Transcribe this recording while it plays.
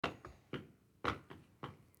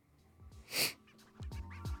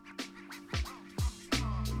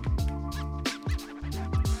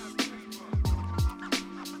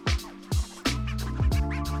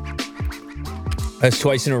That's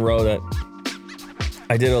twice in a row that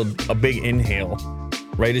I did a big inhale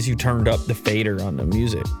right as you turned up the fader on the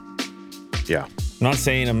music. Yeah. I'm not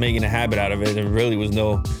saying I'm making a habit out of it. There really was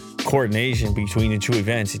no coordination between the two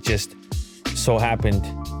events. It just so happened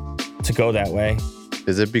to go that way.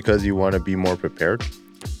 Is it because you want to be more prepared?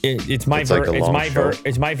 It's my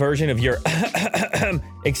version of your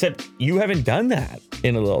except you haven't done that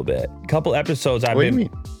in a little bit. A couple episodes I've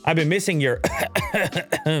been missing your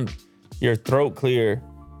your throat clear.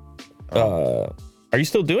 Are you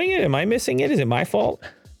still doing it? Am I missing it? Is it my fault?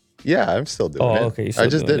 Yeah, I'm still doing it. Okay. I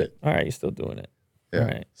just did it. All right, you're still doing it. Yeah, all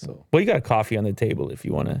right. So, well, you got a coffee on the table if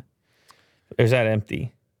you want to. Or is that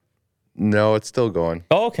empty? No, it's still going.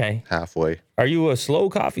 Oh, okay. Halfway. Are you a slow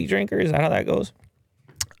coffee drinker? Is that how that goes?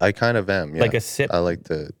 I kind of am. Yeah. Like a sip. I like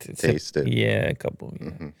to taste it. Yeah, a couple. Yeah.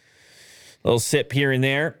 Mm-hmm. Little sip here and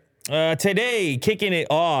there. Today, kicking it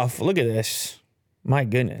off. Look at this. My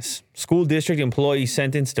goodness. School district employee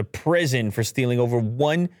sentenced to prison for stealing over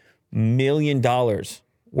 $1 million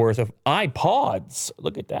worth of iPods.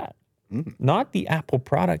 Look at that. Not the Apple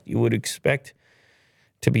product you would expect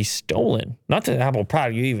to be stolen. Not the Apple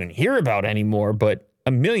product you even hear about anymore, but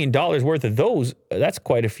 $1 million worth of those. That's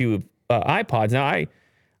quite a few iPods. Now,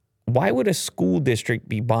 why would a school district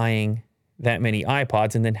be buying that many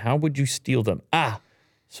iPods, and then how would you steal them?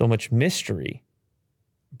 So much mystery.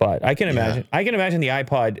 But I can imagine. I can imagine the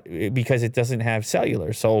iPod because it doesn't have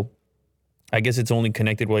cellular. So I guess it's only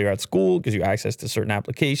connected while you're at school, gives you access to certain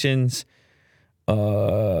applications,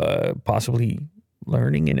 possibly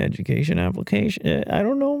learning and education application. I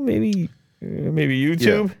don't know. Maybe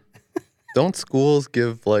YouTube. Yeah. Don't schools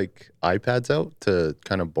give like iPads out to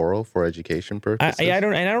kind of borrow for education purposes? I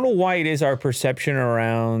don't know why it is our perception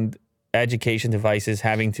around education devices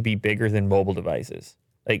having to be bigger than mobile devices.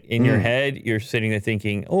 Like in your head, you're sitting there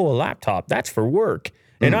thinking, oh, a laptop, that's for work.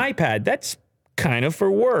 An iPad, that's kind of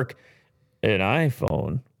for work. An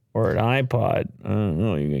iPhone or an iPod, I don't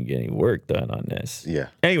know, you're going to get any work done on this. Yeah.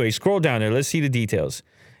 Anyway, scroll down there. Let's see the details.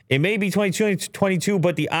 It may be 2022,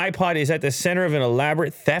 but the iPod is at the center of an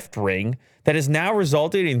elaborate theft ring that has now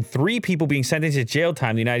resulted in 3 people being sentenced to jail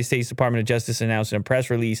time. The United States Department of Justice announced in a press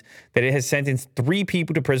release that it has sentenced 3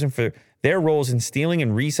 people to prison for their roles in stealing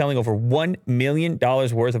and reselling over $1 million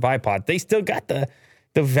worth of iPods. They still got the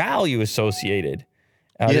value associated.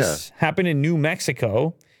 This happened in New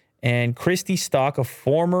Mexico, and Christy Stock, a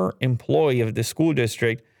former employee of the school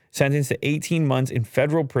district, sentenced to 18 months in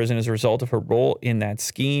federal prison as a result of her role in that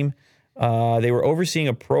scheme. They were overseeing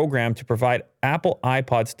a program to provide Apple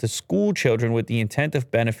iPods to school children with the intent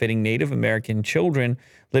of benefiting Native American children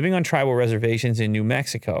living on tribal reservations in New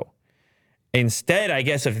Mexico. Instead, I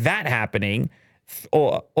guess, of that happening,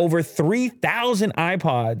 over 3,000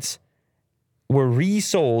 iPods were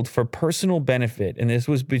resold for personal benefit. And this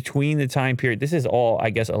was between the time period. This is all, I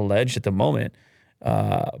guess, alleged at the moment.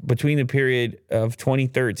 Between the period of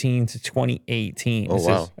 2013 to 2018. Oh, this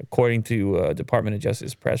wow. is according to Department of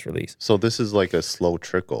Justice press release. So this is like a slow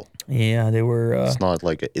trickle. Yeah, they were... it's not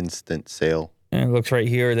like an instant sale. And it looks right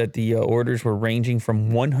here that the orders were ranging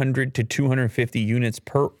from 100 to 250 units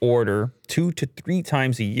per order, 2 to 3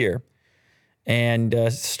 times a year.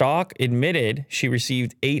 And Stock admitted she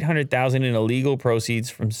received $800,000 in illegal proceeds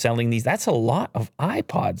from selling these. That's a lot of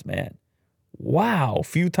iPods, man. Wow,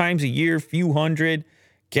 few times a year, few hundred,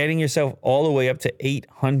 getting yourself all the way up to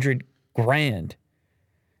 $800,000,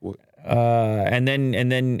 and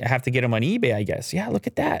then have to get them on eBay, I guess. Yeah, look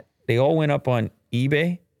at that. They all went up on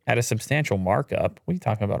eBay at a substantial markup. What are you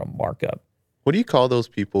talking about, a markup? What do you call those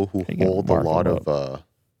people who hold a lot of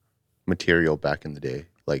material back in the day,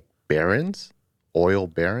 like barons, oil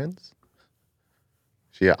barons?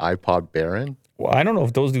 She an iPod baron? Well, I don't know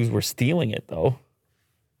if those dudes were stealing it though.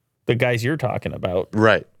 The guys you're talking about.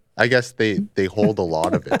 Right. I guess they hold a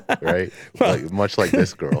lot of it, right? Well, like, much like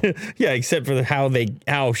this girl. Yeah, except for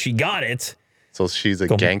how she got it. So she's a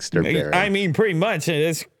gangster baron. I mean, pretty much.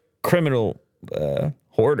 It's criminal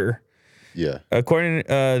hoarder. Yeah. According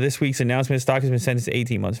to this week's announcement, Stock has been sentenced to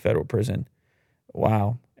 18 months federal prison.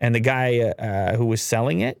 Wow. And the guy who was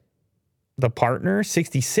selling it, the partner,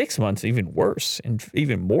 66 months, even worse, and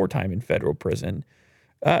even more time in federal prison.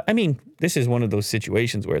 I mean, this is one of those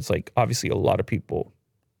situations where it's like, obviously, a lot of people.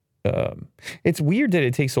 It's weird that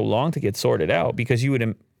it takes so long to get sorted out because you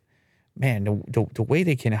would, man, the way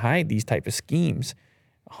they can hide these type of schemes,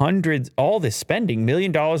 hundreds, all this spending, $1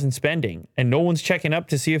 million in spending, and no one's checking up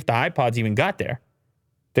to see if the iPods even got there.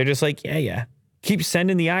 They're just like, yeah, keep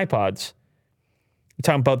sending the iPods. You're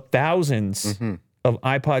talking about thousands of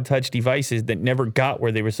iPod Touch devices that never got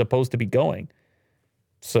where they were supposed to be going.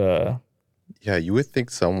 So. Yeah, you would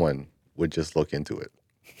think someone would just look into it.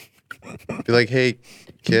 Be like, hey,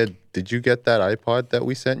 kid, did you get that iPod that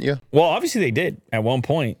we sent you? Well, obviously they did at one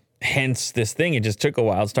point. Hence this thing. It just took a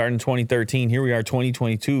while. It started in 2013. Here we are,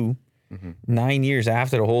 2022, 9 years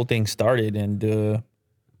after the whole thing started, and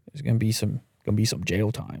there's gonna be some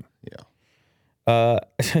jail time. Yeah.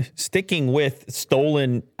 Sticking with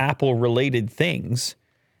stolen Apple-related things,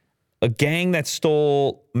 a gang that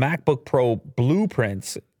stole MacBook Pro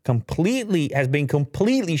blueprints has been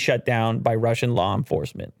completely shut down by Russian law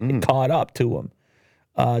enforcement. It caught up to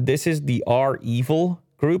them. This is the REvil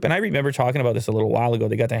group, and I remember talking about this a little while ago.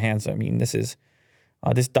 They got their hands. I mean, this is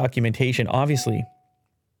this documentation, obviously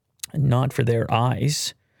not for their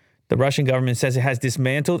eyes. The Russian government says it has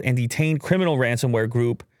dismantled and detained criminal ransomware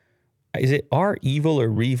group. Is it REvil or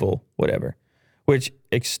REvil? Whatever. Which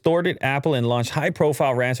extorted Apple and launched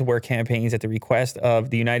high-profile ransomware campaigns at the request of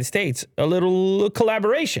the United States. A little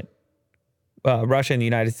collaboration. Russia and the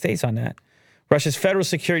United States on that. Russia's Federal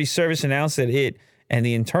Security Service announced that it and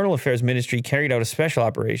the Internal Affairs Ministry carried out a special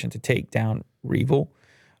operation to take down REvil,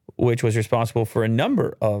 which was responsible for a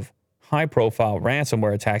number of high-profile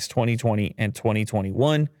ransomware attacks 2020 and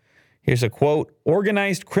 2021. Here's a quote.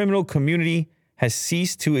 Organized criminal community has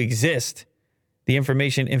ceased to exist. The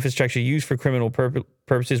information infrastructure used for criminal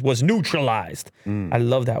purposes was neutralized. I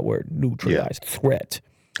love that word, neutralized. Yeah. Threat.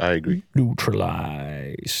 I agree.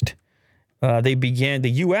 Neutralized. The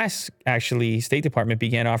U.S., actually, State Department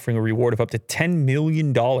began offering a reward of up to $10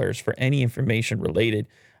 million for any information related.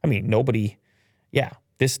 I mean,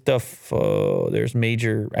 this stuff, there's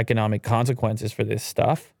major economic consequences for this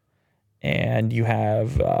stuff. And you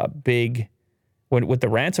have with the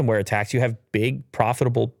ransomware attacks, you have big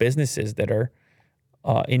profitable businesses that are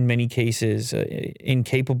in many cases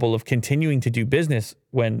incapable of continuing to do business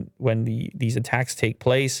when these attacks take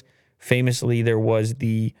place. Famously, there was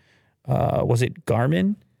was it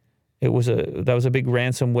Garmin? That was a big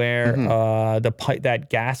ransomware. That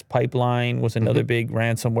gas pipeline was another big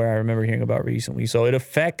ransomware I remember hearing about recently. So it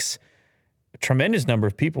affects a tremendous number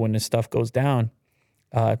of people when this stuff goes down.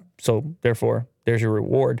 So therefore, there's your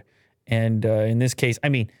reward. And in this case, I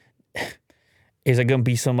mean, is it going to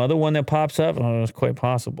be some other one that pops up? Oh, it's quite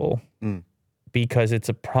possible because it's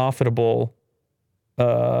a profitable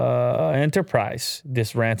enterprise.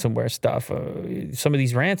 This ransomware stuff, some of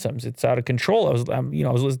these ransoms, it's out of control. I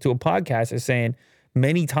was listening to a podcast that's saying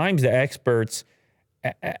many times the experts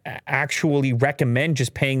actually recommend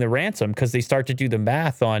just paying the ransom because they start to do the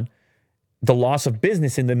math on the loss of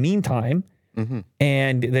business in the meantime.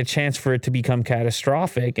 And the chance for it to become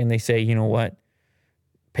catastrophic. And they say, you know what?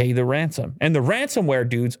 Pay the ransom. And the ransomware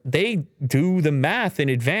dudes, they do the math in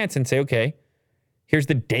advance and say, okay, here's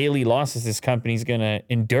the daily losses this company's going to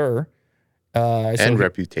endure. And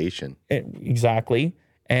reputation. Exactly.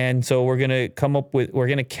 And so we're going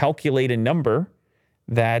to calculate a number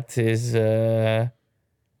that is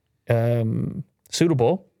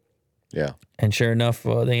suitable. Yeah. And sure enough,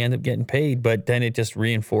 they end up getting paid, but then it just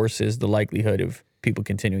reinforces the likelihood of people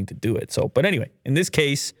continuing to do it. So, but anyway, in this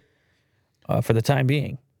case, for the time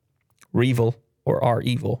being, REvil or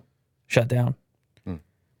REvil shut down.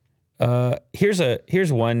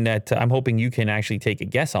 Here's one that I'm hoping you can actually take a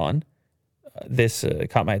guess on. This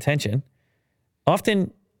caught my attention.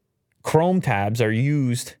 Often, Chrome tabs are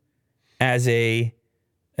used as a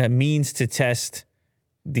means to test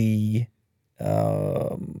the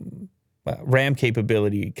RAM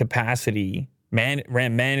capacity,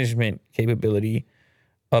 RAM management capability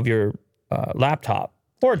of your laptop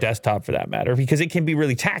or desktop for that matter, because it can be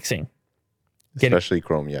really taxing. Especially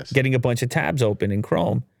Chrome, yes. Getting a bunch of tabs open in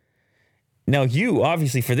Chrome. Now, you,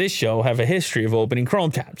 obviously, for this show, have a history of opening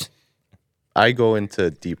Chrome tabs. I go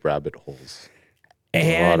into deep rabbit holes.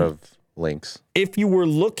 And a lot of links. If you were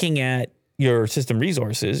looking at your system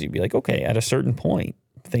resources, you'd be like, okay, at a certain point,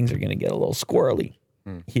 things are going to get a little squirrely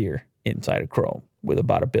here inside of Chrome with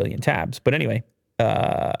about 1 billion tabs. But anyway,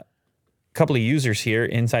 a couple of users here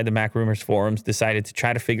inside the Mac Rumors forums decided to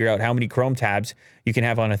try to figure out how many Chrome tabs you can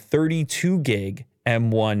have on a 32 gig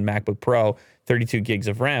M1 MacBook Pro, 32 gigs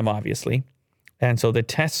of RAM, obviously. And so the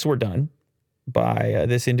tests were done by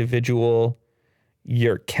this individual,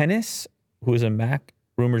 Yerkenis, who is a Mac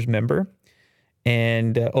Rumors member,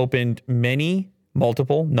 and opened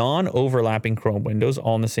multiple non-overlapping Chrome windows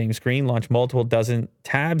all on the same screen, launch multiple dozen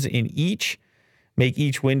tabs in each, make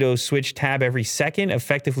each window switch tab every second,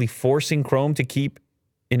 effectively forcing Chrome to keep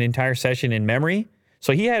an entire session in memory.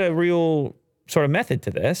 So he had a real sort of method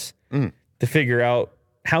to this to figure out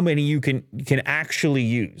how many you can actually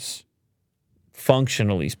use,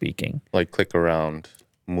 functionally speaking. Like click around,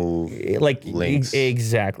 move, like links.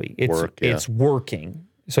 Exactly. It's working.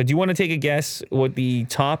 So do you want to take a guess what the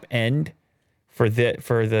top end for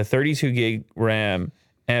the 32 gig RAM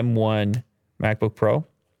M1 MacBook Pro?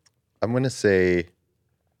 I'm gonna say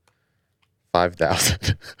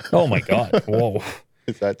 5,000. Oh my God! Whoa,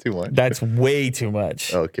 Is that too much? that's way too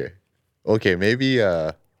much. Okay, maybe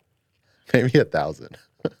 1,000.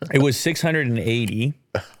 It was 680.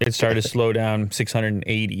 It started to slow down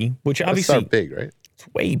 680, which That's obviously not big, right?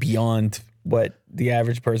 it's way beyond what the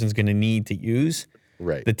average person's going to need to use.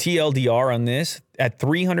 Right. The TLDR on this, at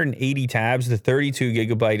 380 tabs, the 32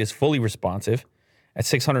 gigabyte is fully responsive. At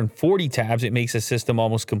 640 tabs, it makes the system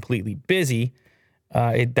almost completely busy.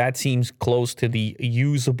 That seems close to the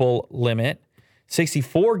usable limit.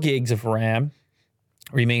 64 gigs of RAM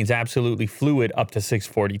remains absolutely fluid up to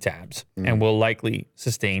 640 tabs and will likely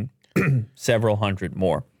sustain several hundred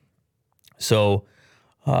more. So,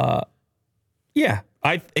 yeah,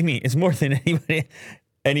 I mean, it's more than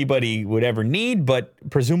anybody would ever need, but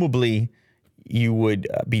presumably you would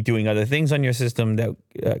be doing other things on your system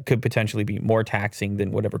that could potentially be more taxing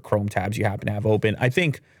than whatever Chrome tabs you happen to have open. I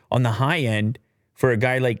think on the high end, for a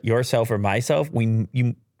guy like yourself or myself,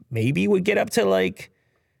 you maybe would get up to like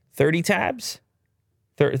 30 tabs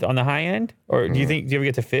on the high end, or do you ever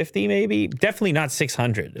get to 50? Maybe, definitely not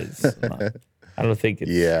 600. I don't think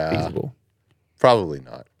it's feasible. Probably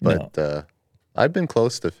not, but I've been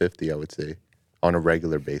close to 50, I would say, on a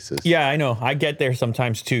regular basis. Yeah, I know. I get there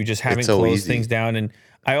sometimes too, just having so closed easy. things down. And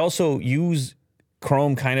I also use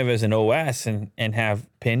Chrome kind of as an OS and have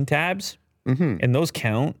pin tabs, and those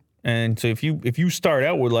count. And so if you start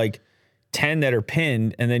out with like 10 that are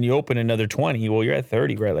pinned and then you open another 20, well, you're at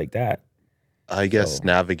 30 right like that. I guess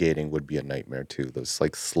navigating would be a nightmare too. Those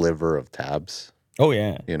like sliver of tabs, Oh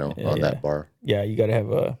yeah, on that bar. Yeah, you got to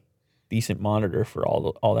have a decent monitor for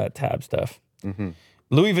all that tab stuff.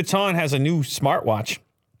 Louis Vuitton has a new smartwatch,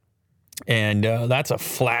 and that's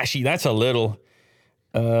a little.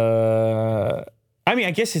 I mean,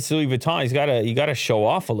 I guess it's Louis Vuitton. You gotta show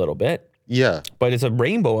off a little bit. Yeah, But it's a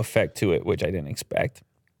rainbow effect to it, which I didn't expect,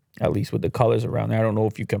 at least with the colors around there. I don't know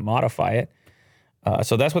if you can modify it.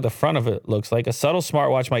 So that's what the front of it looks like. A subtle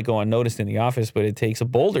smartwatch might go unnoticed in the office, but it takes a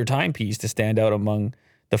bolder timepiece to stand out among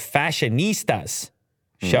the fashionistas.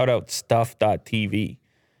 Shout out stuff.tv.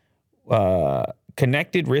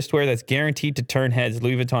 Connected wristwear that's guaranteed to turn heads.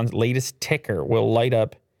 Louis Vuitton's latest ticker will light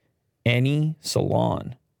up any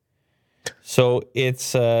salon. So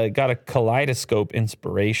it's got a kaleidoscope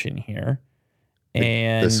inspiration here.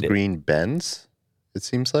 And the screen bends, it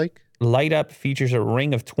seems like. Light Up features a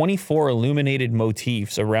ring of 24 illuminated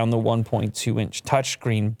motifs around the 1.2-inch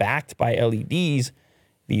touchscreen backed by LEDs.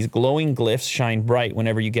 These glowing glyphs shine bright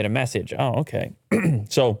whenever you get a message. Oh, okay.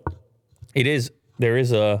 So there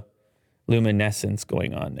is a luminescence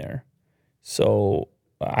going on there. So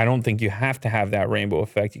I don't think you have to have that rainbow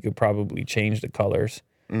effect. You could probably change the colors.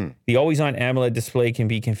 The always-on AMOLED display can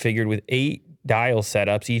be configured with 8 dial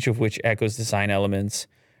setups, each of which echoes design elements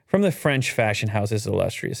from the French fashion house's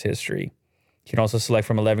illustrious history. You can also select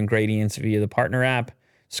from 11 gradients via the partner app.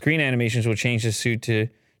 Screen animations will change the suit to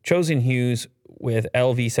chosen hues, with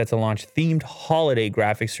LV set to launch themed holiday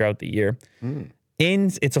graphics throughout the year.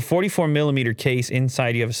 It's a 44 millimeter case.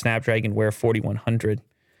 Inside you have a Snapdragon Wear 4100.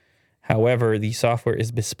 However, the software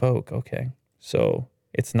is bespoke. Okay, so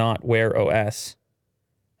it's not Wear OS.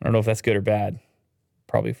 I don't know if that's good or bad.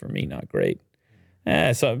 Probably for me, not great.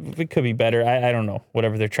 So it could be better. I don't know.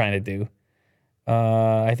 Whatever they're trying to do.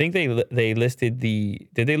 I think they listed the.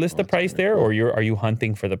 Did they list the price there, or are you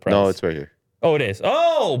hunting for the price? No, it's right here. Oh, it is.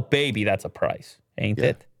 Oh, baby, that's a price, ain't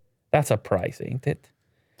it? That's a price, ain't it?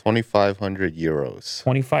 2,500 euros.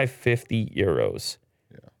 2,550 euros.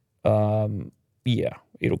 Yeah,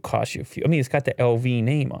 it'll cost you a few. I mean, it's got the LV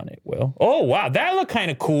name on it. Will. Oh wow, that looked kind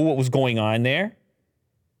of cool. What was going on there?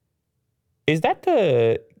 Is that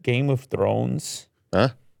the Game of Thrones? Huh?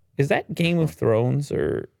 Is that Game of Thrones,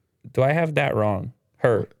 or do I have that wrong?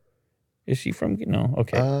 Her. Is she from? No.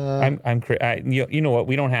 Okay. You know what?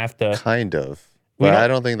 We don't have to. Kind of. But I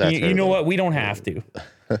don't think that's You know what? We don't have to.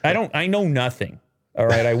 I know nothing. All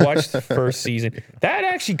right. I watched the first season. That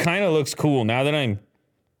actually kind of looks cool now that I'm.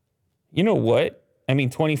 You know what? I mean,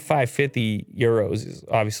 2,550 euros is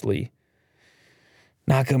obviously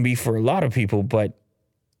not going to be for a lot of people, but.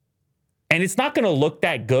 And it's not going to look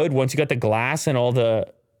that good once you got the glass and all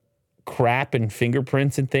the crap and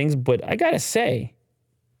fingerprints and things. But I got to say,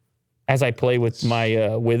 as I play with my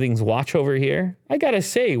Withings watch over here, I got to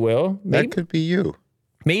say, Will. That could be you.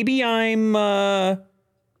 Maybe I'm.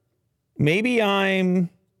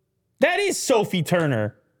 That is Sophie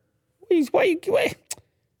Turner. Wait.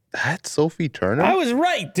 That's Sophie Turner? I was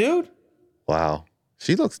right, dude. Wow.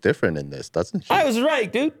 She looks different in this, doesn't she? I was right,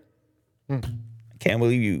 dude. I can't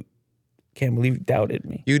believe you Can't believe you doubted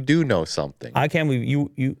me. You do know something. I can't believe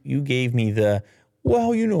you gave me the,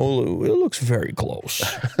 well, it looks very close.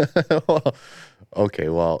 Well, okay,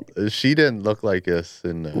 well, she didn't look like this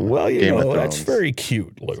in Game of Thrones. That's very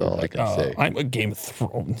cute, Lou. That's all I can say. I'm a Game of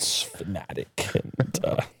Thrones fanatic, and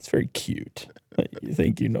it's very cute. You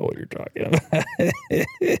think you know what you're talking about.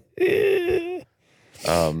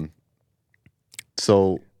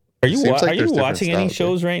 So are you watching any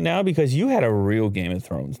shows right now? Because you had a real Game of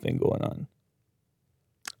Thrones thing going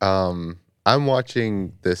on. I'm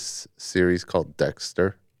watching this series called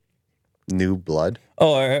Dexter, New Blood.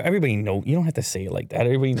 Oh, everybody knows. You don't have to say it like that.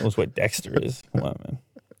 Everybody knows what Dexter is. Come on, man.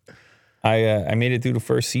 I made it through the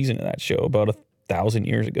first season of that show about 1,000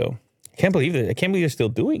 years ago. I can't believe it. I can't believe they're still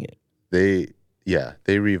doing it. They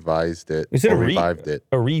revised it. Is it revived it?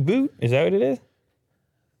 A reboot? Is that what it is?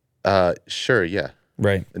 Sure, yeah.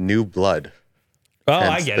 Right. New Blood. Oh,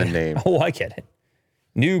 I get the it. Name. Oh, I get it.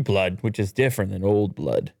 New Blood, which is different than Old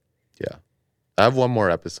Blood. Yeah. I have one more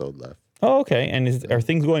episode left. Oh, okay. And are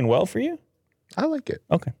things going well for you? I like it.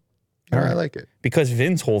 Okay. All right. I like it. Because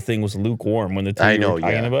Vin's whole thing was lukewarm when the two were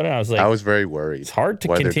talking about it. I was like, I was very worried. It's hard to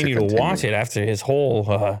continue to watch it after his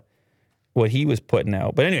whole what he was putting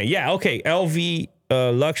out. But anyway, yeah, okay. LV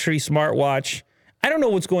luxury smartwatch. I don't know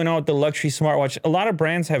what's going on with the luxury smartwatch. A lot of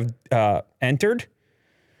brands have entered.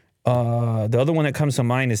 The other one that comes to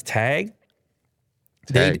mind is Tag.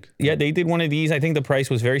 Tag. They did one of these. I think the price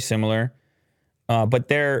was very similar. But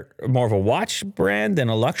they're more of a watch brand than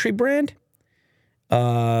a luxury brand.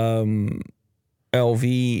 LV,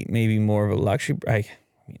 maybe more of a luxury. I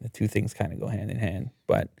mean, the two things kind of go hand in hand.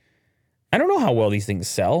 But I don't know how well these things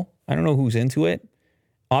sell. I don't know who's into it.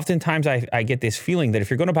 Oftentimes, I get this feeling that if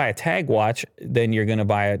you're going to buy a Tag watch, then you're going to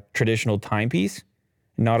buy a traditional timepiece,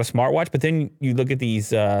 not a smartwatch. But then you look at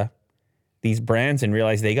these brands and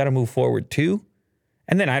realize they got to move forward too.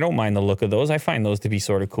 And then I don't mind the look of those. I find those to be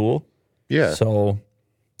sort of cool. Yeah. So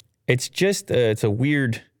it's just it's a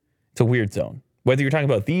weird zone. Whether you're talking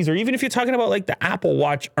about these or even if you're talking about like the Apple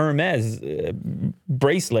Watch Hermes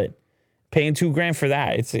bracelet, paying $2,000 for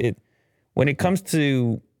that. When it comes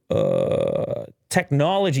to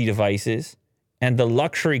technology devices and the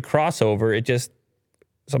luxury crossover, it just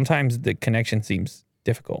sometimes the connection seems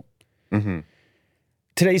difficult. Mm-hmm.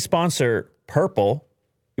 Today's sponsor, Purple.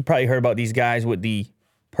 You probably heard about these guys with the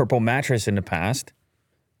Purple mattress in the past.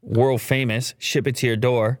 World famous, ship it to your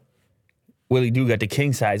door. Willie Doo got the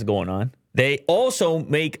king size going on. They also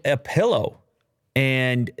make a pillow,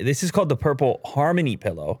 and this is called the Purple Harmony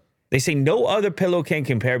pillow. They say no other pillow can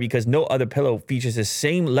compare because no other pillow features the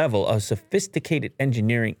same level of sophisticated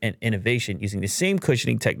engineering and innovation using the same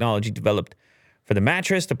cushioning technology developed for the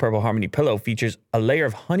mattress. The Purple Harmony pillow features a layer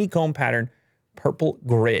of honeycomb pattern purple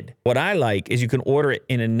grid. What I like is you can order it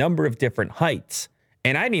in a number of different heights.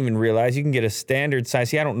 And I didn't even realize you can get a standard size.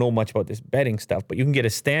 See, I don't know much about this bedding stuff, but you can get a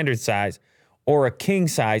standard size or a king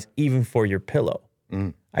size even for your pillow.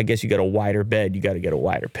 I guess you got a wider bed, you got to get a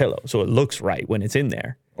wider pillow. So it looks right when it's in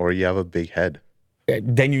there. Or you have a big head.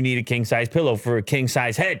 Then you need a king size pillow for a king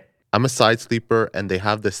size head. I'm a side sleeper, and they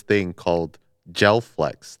have this thing called Gel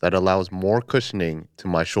Flex that allows more cushioning to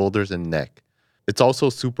my shoulders and neck. It's also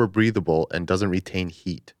super breathable and doesn't retain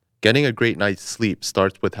heat. Getting a great night's sleep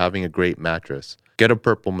starts with having a great mattress. Get a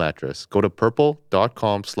Purple mattress. Go to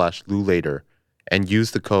purple.com/LouLater and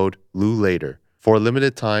use the code LouLater. For a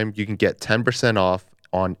limited time, you can get 10% off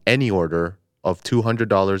on any order of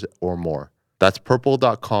 $200 or more. That's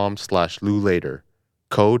purple.com/LouLater.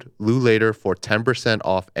 Code LouLater for 10%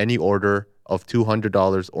 off any order of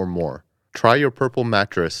 $200 or more. Try your Purple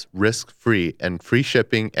mattress risk-free and free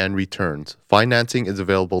shipping and returns. Financing is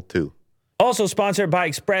available too. Also sponsored by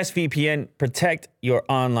ExpressVPN. Protect your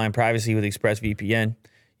online privacy with ExpressVPN.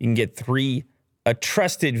 You can get a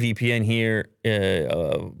trusted VPN here,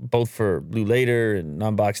 both for LouLater and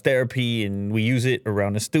Unbox Therapy, and we use it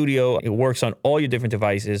around the studio. It works on all your different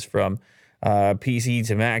devices from PC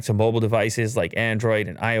to Mac to mobile devices like Android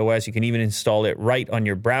and iOS. You can even install it right on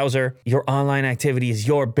your browser. Your online activity is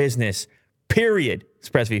your business, period.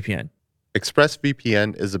 ExpressVPN.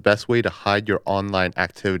 ExpressVPN is the best way to hide your online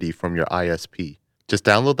activity from your ISP. Just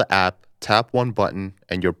download the app, tap one button,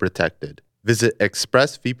 and you're protected. Visit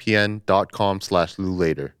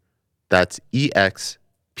expressvpn.com/LouLater. That's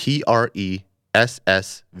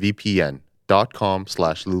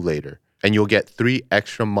expressvpn.com/LouLater. And you'll get 3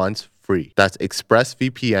 extra months free. That's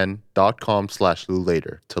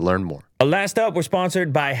expressvpn.com/LouLater to learn more. Last up, we're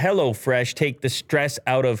sponsored by HelloFresh. Take the stress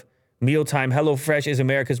out of mealtime. HelloFresh is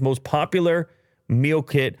America's most popular meal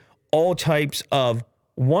kit. All types of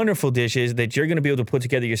wonderful dishes that you're going to be able to put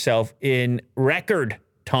together yourself in record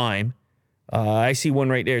time. I see one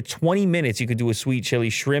right there. 20 minutes, you could do a sweet chili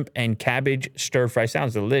shrimp and cabbage stir fry.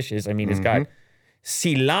 Sounds delicious. I mean, it's got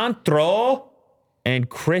cilantro and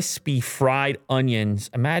crispy fried onions.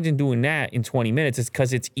 Imagine doing that in 20 minutes. It's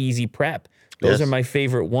because it's easy prep. Those are my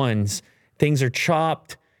favorite ones. Things are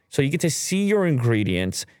chopped, so you get to see your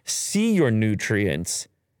ingredients, see your nutrients,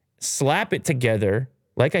 slap it together,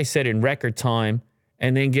 like I said, in record time,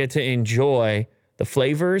 and then get to enjoy the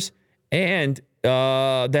flavors and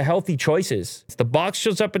the healthy choices. The box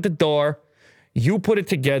shows up at the door. You put it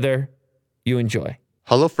together. You enjoy.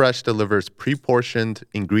 HelloFresh delivers pre-portioned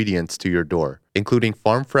ingredients to your door, including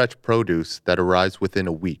farm-fresh produce that arrives within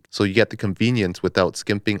a week, so you get the convenience without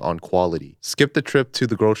skimping on quality. Skip the trip to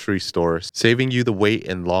the grocery store, saving you the wait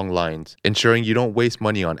in long lines, ensuring you don't waste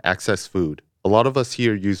money on excess food. A lot of us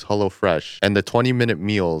here use HelloFresh, and the 20-minute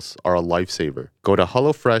meals are a lifesaver. Go to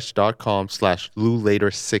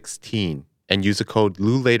HelloFresh.com/LouLater16 and use the code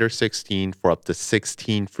LouLater16 for up to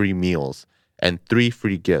 16 free meals and 3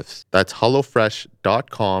 free gifts. That's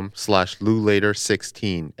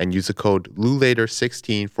HelloFresh.com/LouLater16 and use the code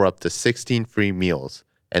LouLater16 for up to 16 free meals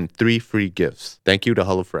and 3 free gifts. Thank you to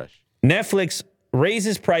HelloFresh. Netflix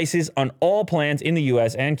raises prices on all plans in the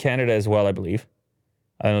U.S. and Canada as well, I believe.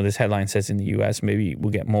 I don't know, this headline says in the U.S. Maybe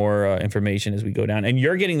we'll get more information as we go down. And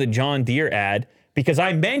you're getting the John Deere ad because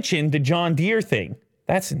I mentioned the John Deere thing.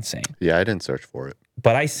 That's insane. Yeah, I didn't search for it.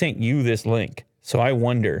 But I sent you this link, so I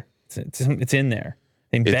wonder. It's in there.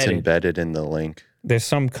 Embedded. It's embedded in the link. There's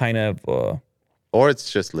some kind of... or it's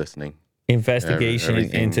just listening. Investigation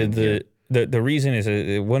into the reason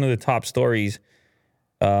is one of the top stories...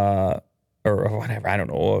 or whatever, I don't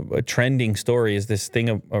know, a trending story is this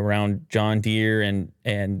thing around John Deere and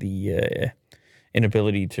the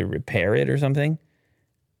inability to repair it or something,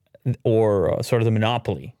 or sort of the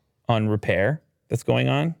monopoly on repair that's going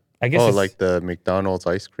on. I guess it's like the McDonald's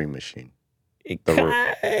ice cream machine.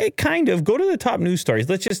 Kind of. Go to the top news stories.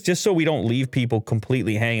 Let's just so we don't leave people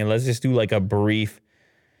completely hanging. Let's just do like a brief.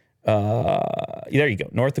 There you go.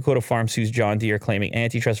 North Dakota farm sues John Deere claiming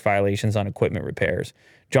antitrust violations on equipment repairs.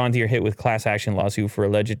 John Deere hit with class action lawsuit for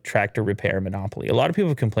alleged tractor repair monopoly. A lot of people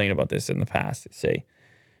have complained about this in the past. They say,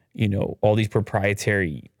 all these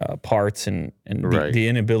proprietary parts and the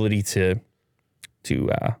inability to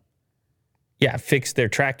fix their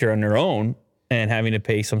tractor on their own and having to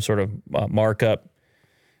pay some sort of markup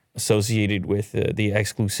associated with the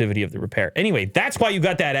exclusivity of the repair. Anyway, that's why you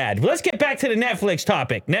got that ad. Let's get back to the Netflix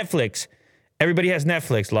topic. Netflix. Everybody has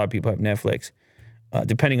Netflix. A lot of people have Netflix.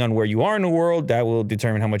 Depending on where you are in the world, that will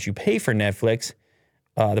determine how much you pay for Netflix.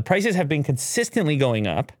 The prices have been consistently going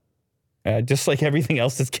up, just like everything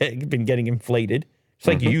else that's been getting inflated. It's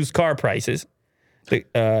like used car prices.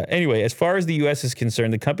 Anyway, as far as the U.S. is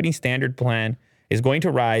concerned, the company standard plan is going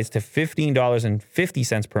to rise to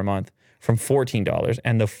 $15.50 per month from $14,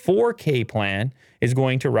 and the 4K plan is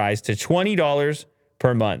going to rise to $20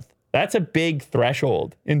 per month. That's a big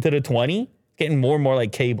threshold. Into the 20, getting more and more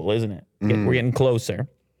like cable, isn't it? We're getting closer.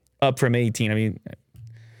 Up from 18. I mean,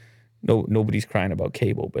 nobody's crying about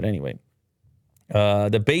cable, but anyway.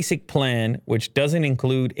 The basic plan, which doesn't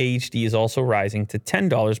include HD, is also rising to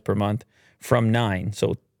 $10 per month from $9.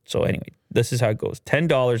 So anyway, this is how it goes.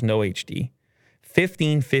 $10 no HD,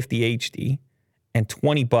 $15.50 HD, and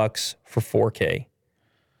 $20 for 4K.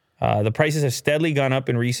 The prices have steadily gone up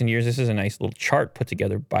in recent years. This is a nice little chart put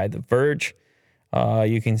together by The Verge.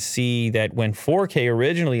 You can see that when 4K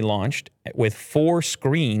originally launched with 4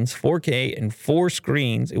 screens, 4K and 4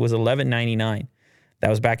 screens, it was $11.99. That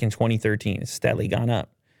was back in 2013. It's steadily gone up.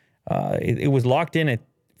 It was locked in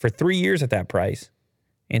for 3 years at that price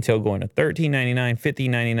until going to $13.99,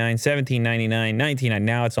 $15.99, $17.99, $19.99.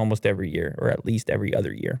 Now it's almost every year, or at least every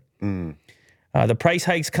other year. The price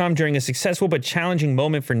hikes come during a successful but challenging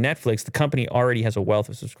moment for Netflix. The company already has a wealth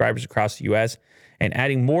of subscribers across the U.S., and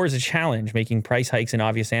adding more is a challenge, making price hikes an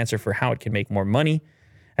obvious answer for how it can make more money.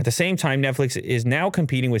 At the same time, Netflix is now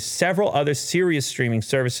competing with several other serious streaming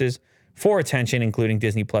services for attention, including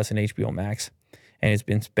Disney Plus and HBO Max, and it's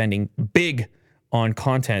been spending big on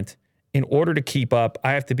content in order to keep up.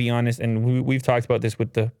 I have to be honest, and we've talked about this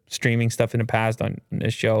with the streaming stuff in the past on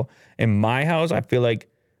this show. In my house, I feel like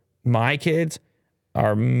my kids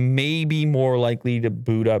are maybe more likely to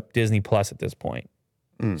boot up Disney Plus at this point.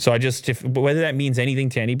 So whether that means anything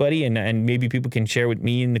to anybody, and maybe people can share with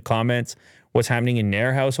me in the comments what's happening in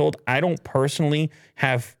their household. I don't personally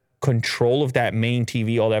have control of that main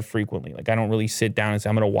TV all that frequently. Like, I don't really sit down and say,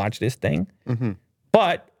 I'm going to watch this thing.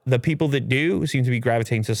 But the people that do seem to be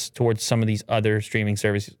gravitating towards some of these other streaming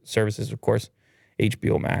services. Of course,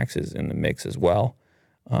 HBO Max is in the mix as well.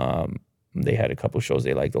 They had a couple shows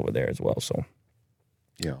they liked over there as well. So,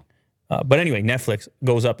 yeah. But anyway, Netflix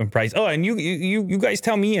goes up in price. Oh, and you guys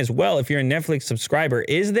tell me as well, if you're a Netflix subscriber,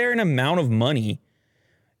 is there an amount of money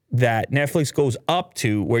that Netflix goes up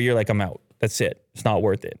to where you're like, I'm out. That's it. It's not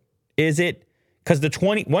worth it. Is it? Because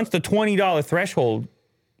once the $20 threshold,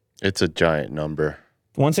 It's a giant number.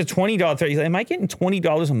 once a $20 threshold, am I getting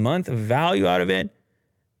 $20 a month of value out of it?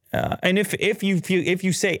 And if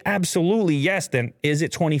you say absolutely yes, then is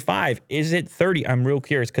it 25? Is it 30? I'm real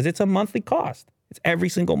curious because it's a monthly cost. It's every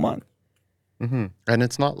single month. Mm-hmm. And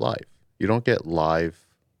it's not live. You don't get live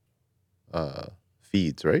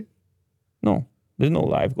feeds, right? No, there's no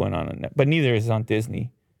live going on that, but neither is on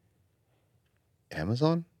Disney.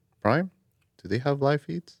 Amazon Prime? Do they have live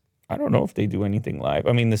feeds? I don't know if they do anything live.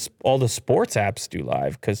 I mean, all the sports apps do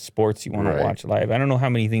live because sports you want to watch live. I don't know how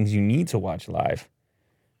many things you need to watch live.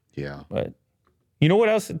 Yeah. But you know what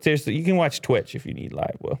else? You can watch Twitch if you need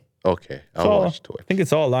live. Well, Okay, I'll watch Twitch. I think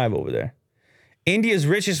it's all live over there. India's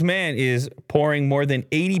richest man is pouring more than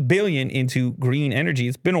 $80 billion into green energy.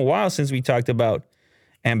 It's been a while since we talked about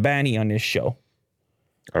Ambani on this show.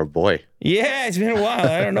 Our boy. Yeah, it's been a while.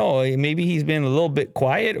 I don't know. Maybe he's been a little bit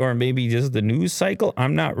quiet or maybe just the news cycle.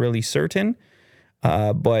 I'm not really certain.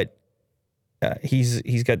 But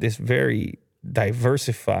he's got this very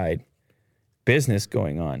diversified business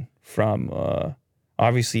going on from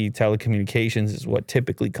obviously telecommunications is what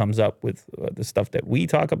typically comes up with the stuff that we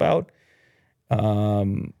talk about.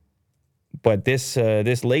 But this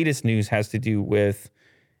latest news has to do with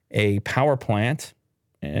a power plant.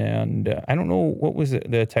 And I don't know what was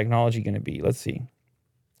the technology going to be. Let's see.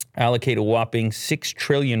 Allocate a whopping 6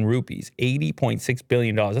 trillion rupees, $80.6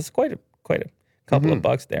 billion. That's quite a couple of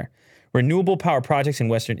bucks there. Renewable power projects in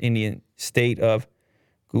Western Indian state of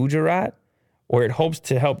Gujarat, where it hopes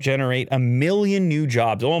to help generate 1 million new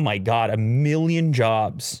jobs. Oh my God, 1 million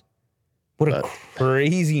jobs. What a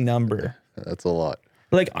crazy number. That's a lot.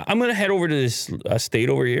 Like, I'm going to head over to this state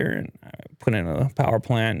over here and put in a power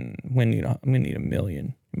plant. And I'm going to need 1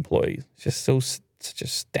 million employees. It's just such a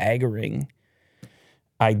staggering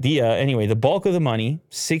idea. Anyway, the bulk of the money,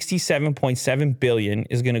 $67.7 billion,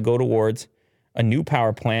 is going to go towards a new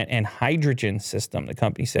power plant and hydrogen system, the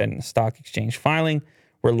company said in a stock exchange filing.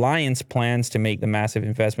 Reliance plans to make the massive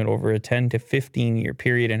investment over a 10 to 15-year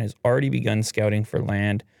period and has already begun scouting for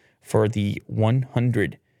land for the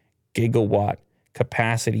 100 gigawatt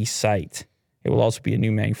capacity site. It will also be a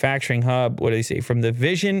new manufacturing hub. What do they say? From the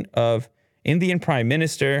vision of Indian Prime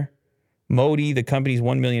Minister Modi, the company's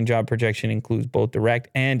 1 million job projection includes both direct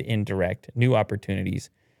and indirect new opportunities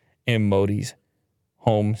in Modi's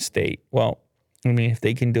home state. Well, I mean, if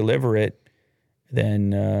they can deliver it,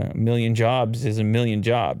 then 1 million jobs is 1 million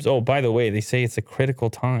jobs. Oh, by the way, they say it's a critical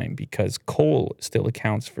time because coal still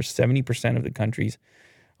accounts for 70% of the country's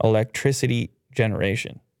electricity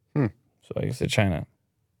generation. So I guess they're trying to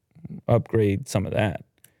upgrade some of that.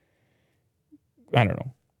 I don't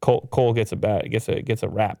know. Coal gets a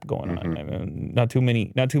rap going on. I mean, not too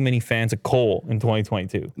many fans of coal in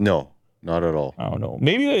 2022. No, not at all. I don't know.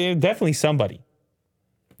 Maybe definitely somebody.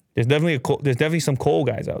 There's definitely some coal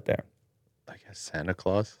guys out there. I guess Santa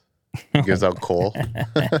Claus gives out coal.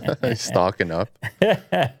 He's stocking up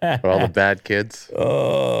for all the bad kids.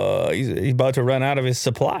 Oh, he's about to run out of his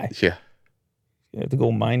supply. Yeah. You have to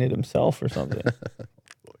go mine it himself or something.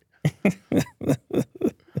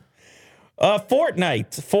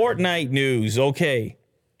 Fortnite news. Okay.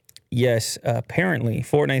 Yes, apparently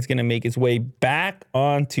Fortnite's going to make its way back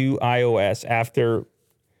onto iOS after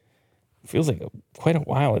feels like quite a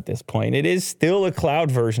while at this point. It is still a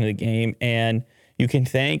cloud version of the game, and you can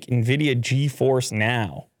thank NVIDIA GeForce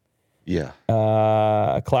Now. Yeah.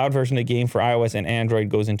 A cloud version of the game for iOS and Android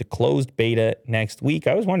goes into closed beta next week.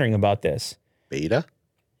 I was wondering about this. Beta?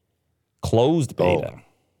 Closed beta. Oh,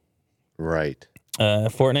 right.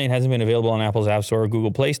 Fortnite hasn't been available on Apple's App Store or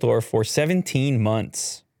Google Play Store for 17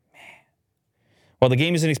 months. Man. While the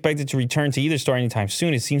game isn't expected to return to either store anytime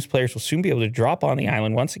soon, it seems players will soon be able to drop on the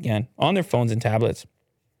island once again on their phones and tablets,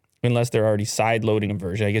 unless they're already side-loading a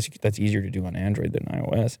version. I guess that's easier to do on Android than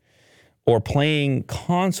iOS. Or playing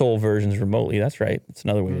console versions remotely. That's right. That's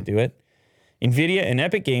another way to do it. NVIDIA and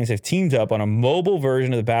Epic Games have teamed up on a mobile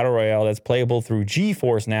version of the Battle Royale that's playable through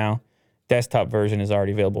GeForce Now. Desktop version is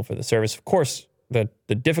already available for the service. Of course, the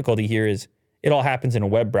difficulty here is it all happens in a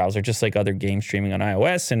web browser, just like other game streaming on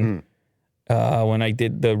iOS. And when I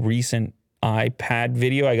did the recent iPad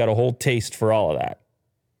video, I got a whole taste for all of that.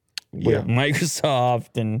 With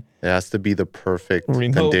Microsoft and it has to be the perfect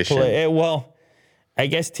remote condition. Play. Well, I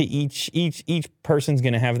guess to each person's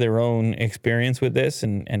going to have their own experience with this,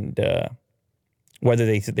 and whether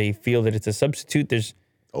they feel that it's a substitute. There's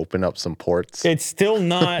Open up some ports. It's still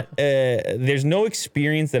not, there's no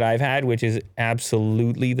experience that I've had, which is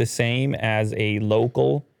absolutely the same as a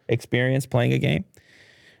local experience playing a game.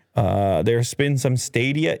 There's been some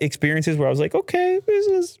Stadia experiences where I was like, okay, this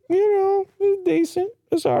is, decent.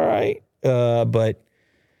 It's all right. But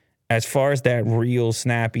as far as that real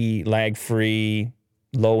snappy, lag-free,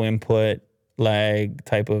 low input, lag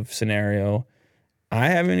type of scenario, I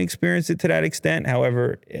haven't experienced it to that extent.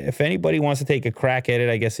 However, if anybody wants to take a crack at it,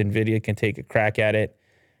 I guess NVIDIA can take a crack at it.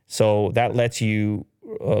 So that lets you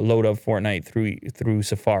load up Fortnite through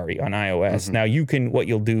Safari on iOS. Now what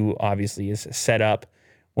you'll do obviously is set up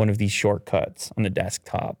one of these shortcuts on the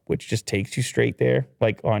desktop, which just takes you straight there,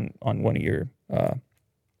 like on one of your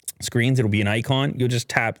screens. It'll be an icon. You'll just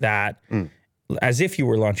tap that as if you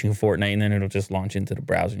were launching Fortnite, and then it'll just launch into the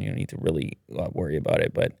browser. And you don't need to really worry about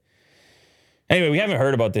it. But anyway, we haven't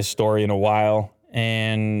heard about this story in a while,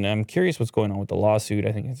 and I'm curious what's going on with the lawsuit.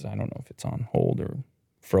 I don't know if it's on hold or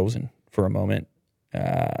frozen for a moment.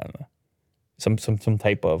 Some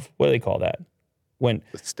type of, what do they call that? When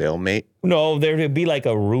The stalemate. no, there would be like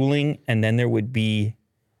a ruling, and then there would be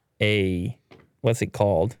what's it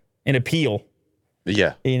called? An appeal.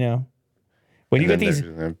 Yeah. When And you get then these,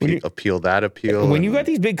 they're gonna appeal that appeal. when you and got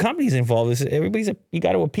these big companies involved, you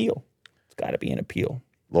got to appeal. It's got to be an appeal.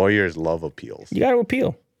 lawyers love appeals. You got to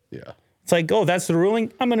appeal. Yeah. It's like, oh, that's the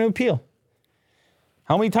ruling. I'm going to appeal.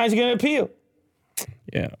 How many times are you going to appeal?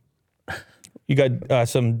 Yeah. You got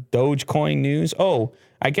some Dogecoin news. Oh,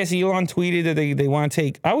 I guess Elon tweeted that they want to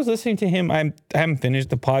take. I was listening to him. I haven't finished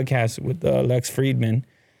the podcast with Lex Friedman,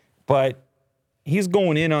 but he's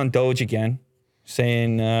going in on Doge again,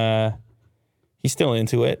 saying he's still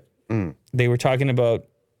into it. They were talking about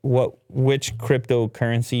which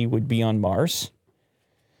cryptocurrency would be on Mars.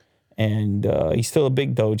 And he's still a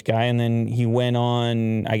big Doge guy. And then he went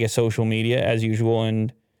on, I guess, social media as usual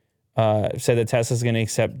and said that Tesla's going to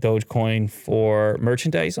accept Dogecoin for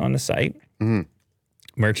merchandise on the site.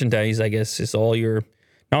 Merchandise, I guess, is all your,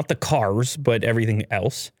 not the cars, but everything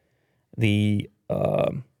else. The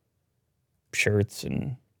shirts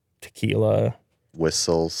and tequila.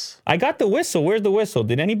 Whistles. I got the whistle. Where's the whistle?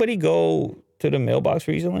 Did anybody go to the mailbox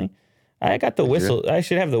recently? I got the whistle. I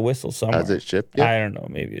should have the whistle somewhere. Has it shipped yet? I don't know.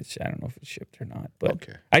 Maybe I don't know if it's shipped or not. But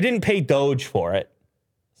Okay. I didn't pay Doge for it.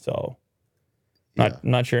 So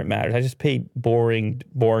not sure it matters. I just paid boring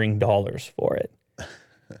dollars for it.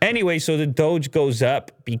 Anyway, so the Doge goes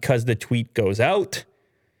up because the tweet goes out.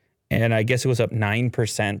 And I guess it was up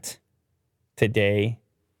 9% today.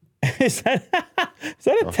 Is that a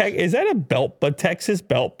Texas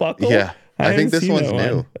belt buckle? Yeah. I think haven't this seen one's that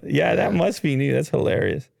one. new. Yeah, that must be new. That's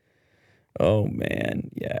hilarious. Oh man,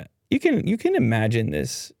 yeah. You can imagine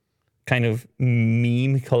this kind of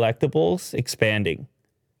meme collectibles expanding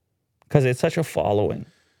because it's such a following.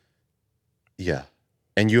 Yeah.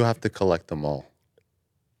 And you have to collect them all.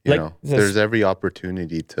 There's every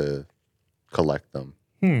opportunity to collect them.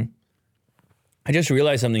 I just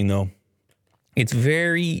realized something though. It's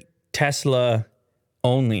very Tesla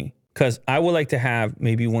only because I would like to have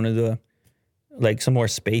maybe one of the some more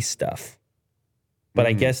space stuff. But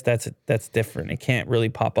I guess that's different. It can't really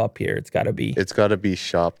pop up here. It's got to be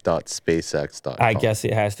shop.spacex.com. I guess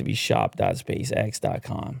it has to be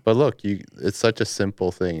shop.spacex.com. But look, it's such a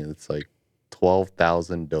simple thing. It's like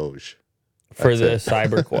 12,000 Doge. For the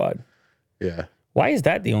Cyber Quad. Yeah. Why is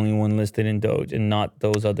that the only one listed in Doge and not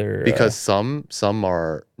those other? Because some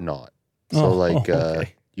are not. So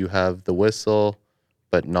okay. you have the whistle,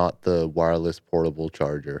 but not the wireless portable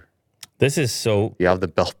charger. This is so You have the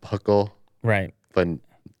belt buckle, right. but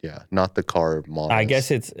yeah, not the car model. I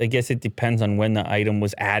guess it depends on when the item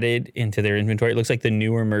was added into their inventory. It looks like the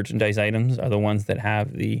newer merchandise items are the ones that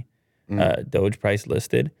have the Doge price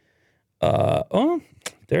listed.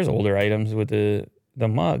 There's older items with the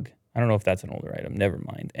mug. I don't know if that's an older item. Never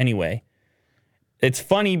mind. Anyway, it's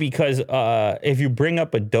funny because if you bring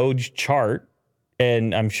up a Doge chart,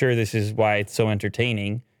 and I'm sure this is why it's so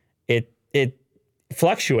entertaining, it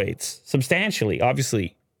fluctuates substantially,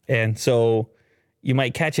 obviously. And so you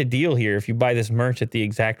might catch a deal here if you buy this merch at the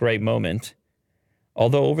exact right moment.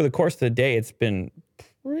 Although over the course of the day, it's been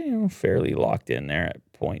fairly locked in there at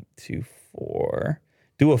 0.24.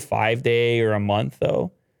 Do a 5-day or a month,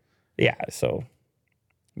 though. Yeah, so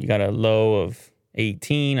you got a low of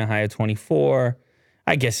 18, a high of 24.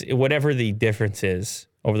 I guess whatever the difference is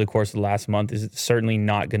over the course of the last month is certainly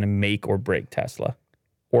not going to make or break Tesla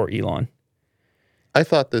or Elon. I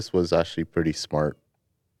thought this was actually pretty smart.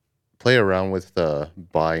 Play around with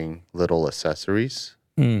buying little accessories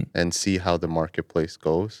and see how the marketplace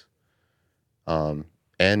goes.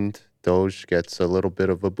 And Doge gets a little bit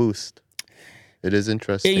of a boost. It is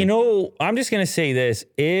interesting. You know, I'm just going to say this.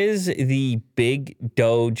 Is the big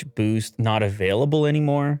Doge boost not available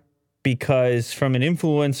anymore? Because from an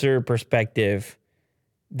influencer perspective,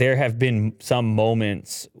 there have been some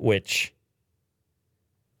moments which,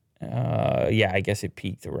 I guess it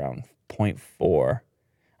peaked around 0.4.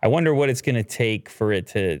 I wonder what it's going to take for it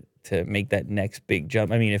to make that next big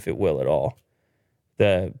jump. I mean, if it will at all.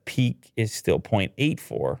 The peak is still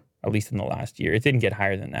 0.84, at least in the last year. It didn't get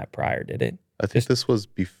higher than that prior, did it? I think this was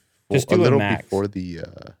before, just do a little max. before the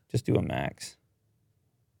just do a max.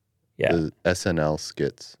 Yeah. The SNL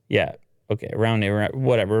skits. Yeah. Okay. Around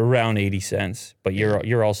 80 cents. But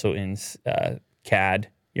you're also in CAD.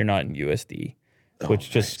 You're not in USD,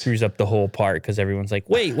 which just screws up the whole part because everyone's like,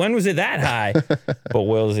 wait, when was it that high? But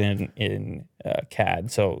Will's in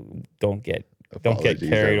CAD, so don't get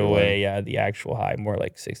carried away. Yeah, the actual high, more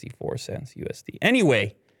like 64 cents USD.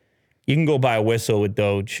 Anyway, you can go buy a whistle with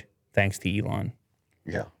Doge, thanks to Elon.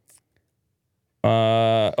 Yeah.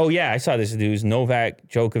 I saw this news. Novak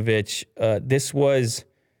Djokovic. This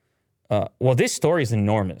story is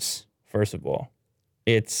enormous. First of all,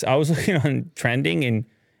 I was looking on trending and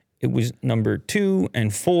it was number 2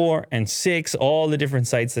 and 4 and 6, all the different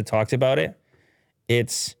sites that talked about it.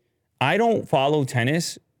 I don't follow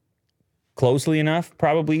tennis closely enough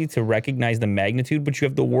probably to recognize the magnitude, but you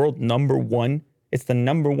have the world number 1. It's the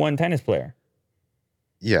number 1 tennis player.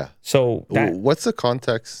 Yeah. So what's the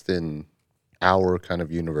context in our kind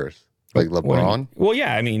of universe? Like LeBron?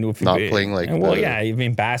 I mean, if not playing like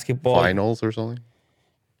basketball finals or something.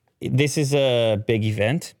 This is a big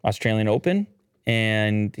event, Australian Open,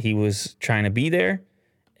 and he was trying to be there,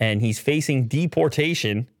 and he's facing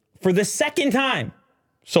deportation for the second time.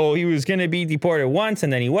 So he was going to be deported once,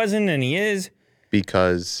 and then he wasn't, and he is.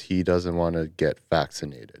 Because he doesn't want to get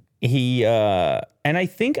vaccinated. And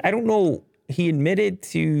I don't know, he admitted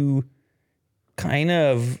to kind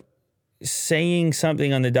of saying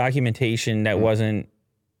something on the documentation that wasn't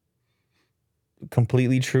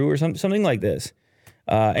completely true or something like this.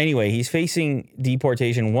 Anyway, he's facing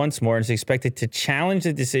deportation once more and is expected to challenge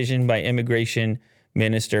the decision by immigration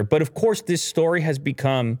minister. But of course, this story has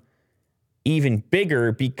become even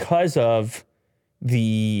bigger because of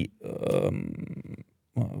the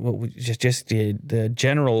the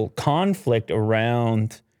general conflict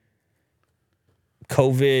around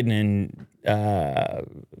COVID and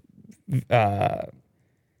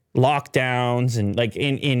lockdowns, and like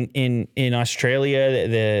in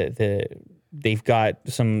Australia, they've got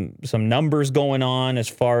some numbers going on as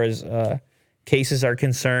far as cases are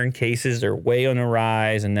concerned. Cases are way on the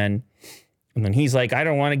rise, and then he's like, I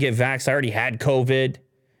don't want to get vaxxed. I already had COVID,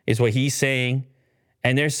 is what he's saying.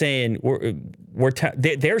 And they're saying we're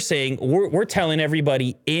telling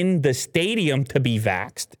everybody in the stadium to be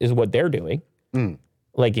vaxxed, is what they're doing.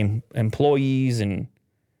 Like employees and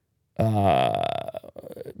the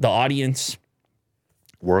audience,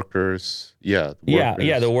 workers,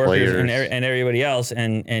 the workers and everybody else,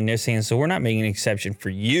 and they're saying, so we're not making an exception for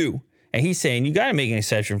you. And he's saying, you got to make an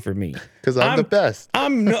exception for me because I'm the best.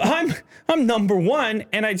 I'm number 1,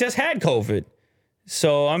 and I just had COVID,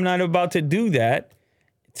 so I'm not about to do that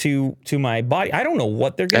to my body. I don't know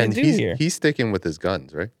what they're going to do here. He's sticking with his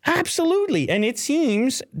guns, right? Absolutely, and it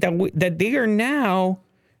seems that they are now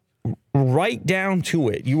right down to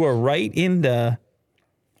it. You are right in the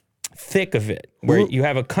thick of it, where you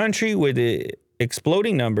have a country with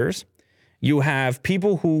exploding numbers. You have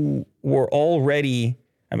people who were already,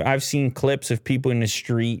 I've seen clips of people in the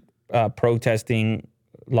street protesting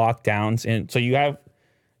lockdowns. And so you have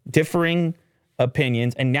differing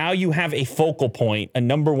opinions. And now you have a focal point, a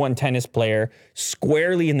number 1 tennis player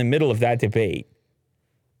squarely in the middle of that debate.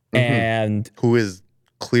 And who is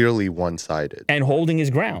clearly one-sided and holding his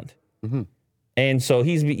ground. And so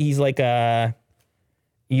he's like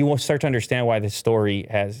you will start to understand why this story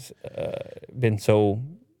has been so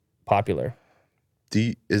popular.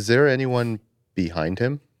 Is there anyone behind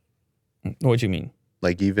him? What do you mean?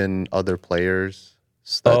 Like even other players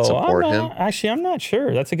that support him? Actually, I'm not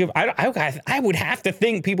sure. That's a good. I would have to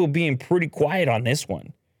think people being pretty quiet on this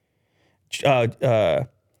one.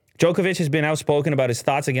 Djokovic has been outspoken about his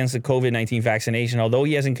thoughts against the COVID-19 vaccination. Although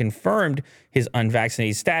he hasn't confirmed his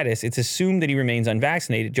unvaccinated status, it's assumed that he remains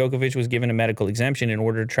unvaccinated. Djokovic was given a medical exemption in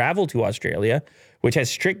order to travel to Australia, which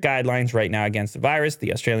has strict guidelines right now against the virus.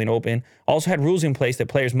 The Australian Open also had rules in place that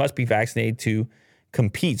players must be vaccinated to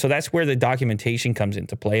compete. So that's where the documentation comes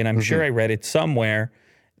into play. And I'm sure I read it somewhere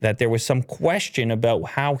that there was some question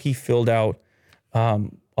about how he filled out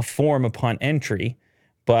a form upon entry.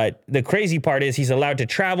 But the crazy part is he's allowed to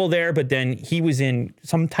travel there, but then he was in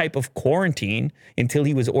some type of quarantine until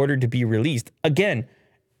he was ordered to be released. Again,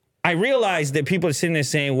 I realize that people are sitting there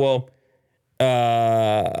saying, well,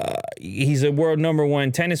 he's a world number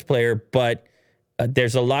one tennis player, but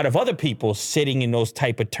there's a lot of other people sitting in those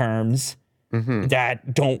type of terms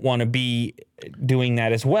that don't want to be doing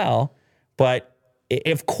that as well. But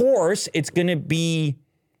of course, it's going to be,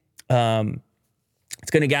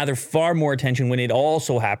 it's going to gather far more attention when it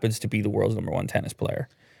also happens to be the world's number one tennis player.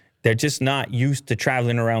 They're just not used to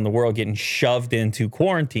traveling around the world, getting shoved into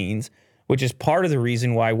quarantines, which is part of the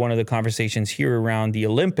reason why one of the conversations here around the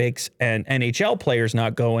Olympics and NHL players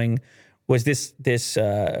not going was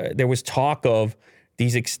there was talk of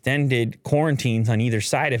these extended quarantines on either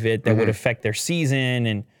side of it that would affect their season.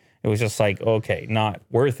 And it was just like, okay, not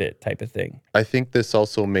worth it type of thing. I think this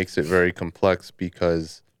also makes it very complex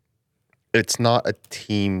because it's not a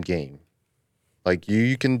team game. Like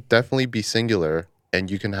you can definitely be singular and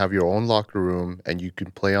you can have your own locker room and you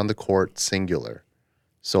can play on the court singular.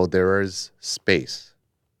 So there is space,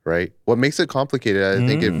 right? What makes it complicated, I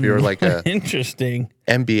think, if you're like a interesting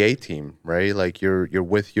NBA team, right? Like you're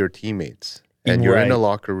with your teammates and you're in a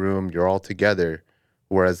locker room, you're all together,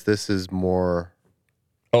 whereas this is more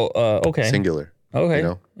okay. singular. Okay. You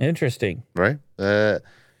know? Interesting. Right?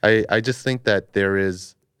 I just think that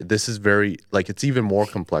this is very, like, it's even more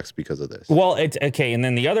complex because of this. Well, it's okay. And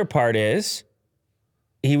then the other part is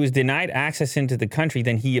he was denied access into the country.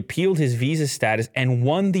 Then he appealed his visa status and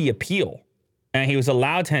won the appeal. And he was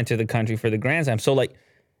allowed to enter the country for the Grand Slam. So, like,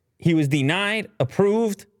 he was denied,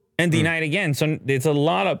 approved, and denied again. So it's a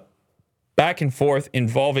lot of back and forth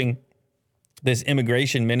involving this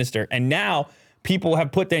immigration minister. And now people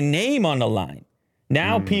have put their name on the line.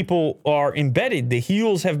 Now people are embedded. The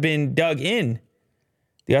heels have been dug in.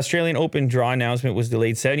 The Australian Open draw announcement was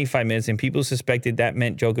delayed 75 minutes, and people suspected that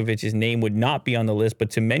meant Djokovic's name would not be on the list. But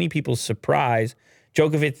to many people's surprise,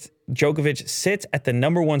 Djokovic sits at the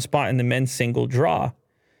number one spot in the men's single draw.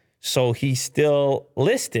 So he's still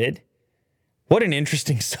listed. What an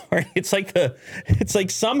interesting story. It's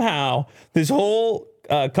like somehow this whole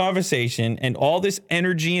conversation and all this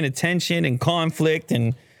energy and attention and conflict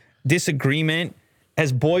and disagreement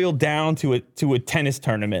has boiled down to a tennis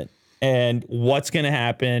tournament and what's going to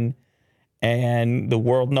happen. And the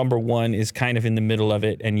world number one is kind of in the middle of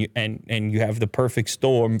it. And you have the perfect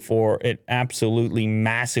storm for an absolutely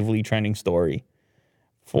massively trending story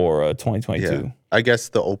for 2022. Yeah. I guess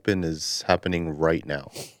the Open is happening right now.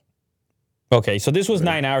 Okay, so this was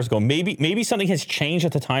 9 hours ago. Maybe something has changed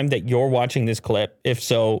at the time that you're watching this clip. If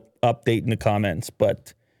so, update in the comments.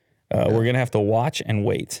 But we're going to have to watch and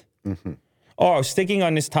wait. Mm-hmm. Oh, sticking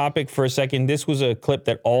on this topic for a second, this was a clip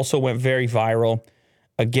that also went very viral.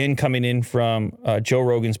 Again, coming in from Joe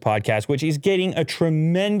Rogan's podcast, which is getting a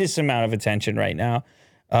tremendous amount of attention right now.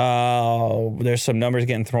 There's some numbers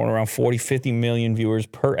getting thrown around, 40, 50 million viewers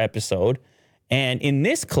per episode. And in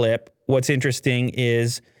this clip, what's interesting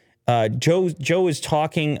is Joe is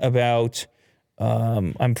talking about,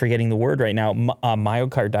 I'm forgetting the word right now,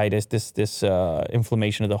 myocarditis, this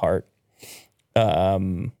inflammation of the heart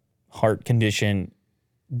condition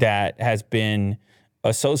that has been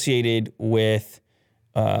associated with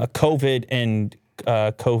COVID and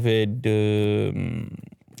COVID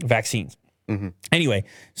vaccines. Mm-hmm. Anyway,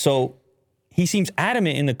 so he seems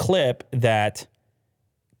adamant in the clip that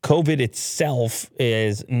COVID itself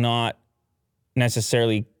is not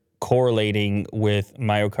necessarily correlating with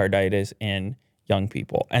myocarditis in young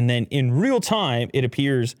people. And then in real time, it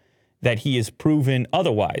appears that he is proven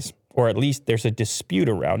otherwise, or at least there's a dispute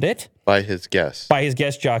around it. By his guest.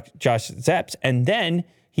 Josh Zepps. And then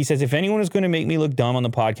he says, if anyone is going to make me look dumb on the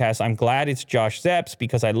podcast, I'm glad it's Josh Zepps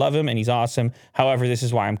because I love him and he's awesome. However, this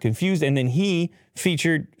is why I'm confused. And then he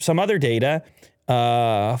featured some other data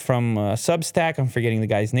from Substack. I'm forgetting the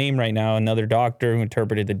guy's name right now. Another doctor who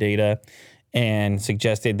interpreted the data and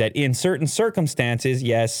suggested that in certain circumstances,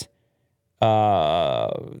 yes,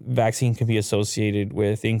 vaccine can be associated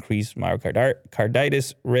with increased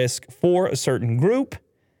myocarditis risk for a certain group.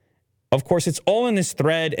 Of course, it's all in this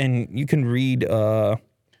thread, and you can read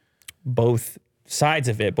both sides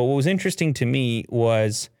of it. But what was interesting to me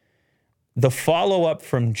was the follow-up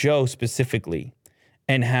from Joe specifically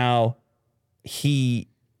and how he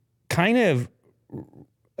kind of,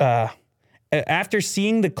 after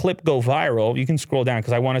seeing the clip go viral, you can scroll down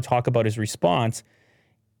because I want to talk about his response.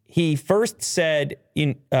 He first said,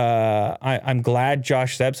 I'm glad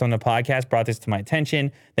Josh Zepps on the podcast brought this to my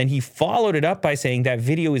attention. Then he followed it up by saying that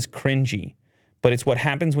video is cringy, but it's what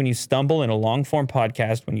happens when you stumble in a long-form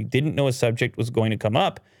podcast when you didn't know a subject was going to come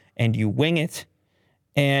up and you wing it.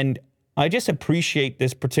 And I just appreciate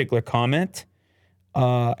this particular comment.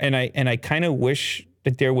 And I kind of wish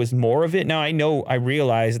that there was more of it. Now, I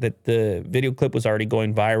realized that the video clip was already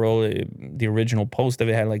going viral. The original post of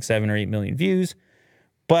it had like 7 or 8 million views.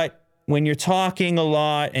 But when you're talking a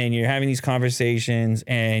lot and you're having these conversations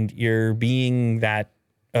and you're being that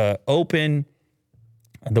open,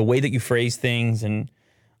 the way that you phrase things, and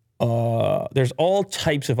there's all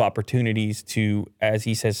types of opportunities to, as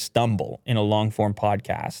he says, stumble in a long-form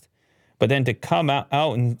podcast. But then to come out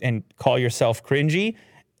and call yourself cringy,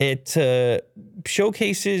 it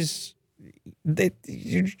showcases that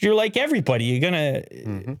you're like everybody.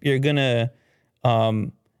 You're gonna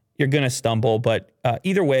stumble. But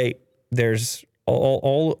either way, there's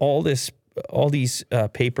all these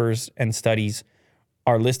papers and studies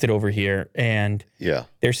are listed over here, and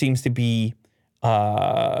there seems to be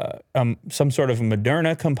some sort of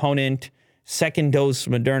Moderna component, second dose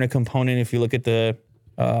Moderna component. If you look at the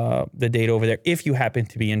data over there, if you happen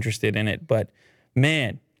to be interested in it. But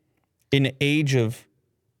man, in the age of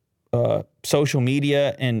social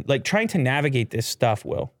media and like trying to navigate this stuff,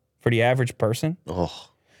 Will, for the average person. Oh,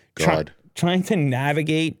 God. Trying to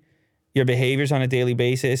navigate your behaviors on a daily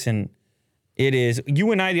basis. And it is,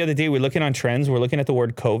 you and I the other day, we're looking on trends. We're looking at the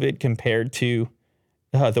word COVID compared to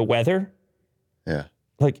the weather. Yeah.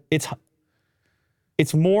 Like it's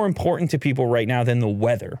more important to people right now than the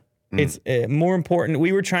weather. It's more important.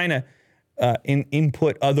 We were trying to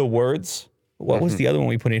input other words. What was the other one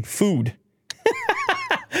we put in? Food.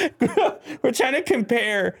 We're trying to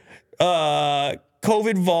compare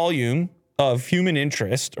COVID volume of human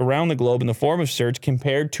interest around the globe in the form of search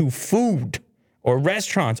compared to food or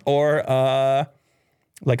restaurants or,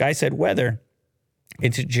 like I said, weather.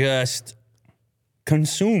 It's just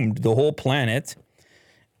consumed the whole planet.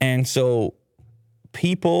 And so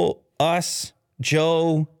people, us,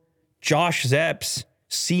 Joe, Josh Zepps,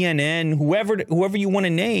 CNN, whoever you want to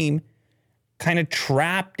name, kind of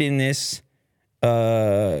trapped in this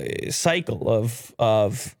cycle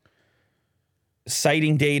of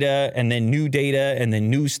citing data and then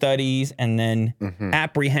new studies and then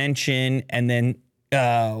apprehension and then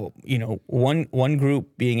one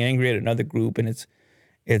group being angry at another group, and it's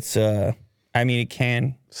it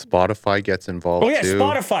can. Spotify gets involved. Oh yeah, too,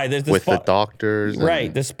 Spotify. There's the doctors,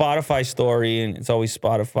 right? The Spotify story, and it's always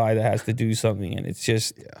Spotify that has to do something, and it's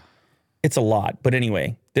just it's a lot. But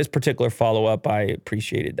anyway, this particular follow-up, I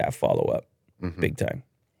appreciated that follow-up big time.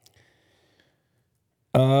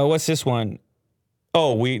 What's this one?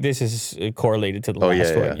 Oh, this is correlated to the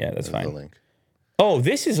last one. Yeah, that's fine. The link. Oh,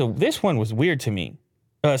 this one was weird to me.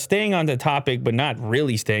 Staying on the topic, but not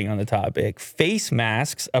really staying on the topic. Face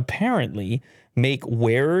masks apparently make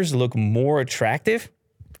wearers look more attractive.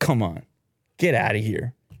 Come on, get out of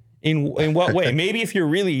here. In what way? Maybe if you're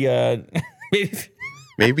really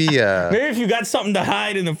maybe if you got something to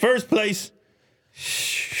hide in the first place.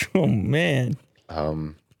 Oh man.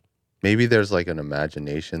 Maybe there's like an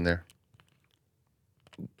imagination there.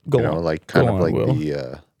 Go on. Like kind of like Will.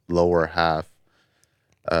 The lower half.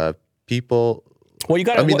 People. Well, you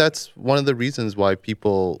got. I mean, that's one of the reasons why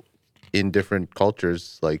people in different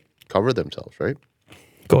cultures like cover themselves, right?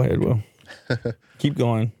 Go ahead, Will. Keep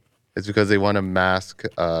going. It's because they want to mask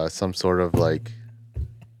some sort of like,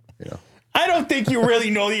 I don't think you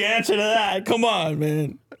really know the answer to that. Come on,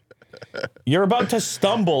 man. You're about to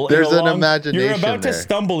stumble. There's an imagination. You're about to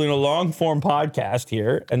stumble in a long form podcast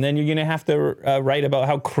here, and then you're gonna have to write about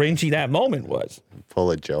how cringy that moment was.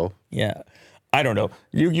 Pull it, Joe. Yeah, I don't know.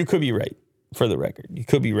 You could be right. For the record, you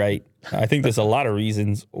could be right. I think there's a lot of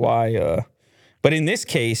reasons why, but in this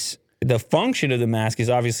case, the function of the mask is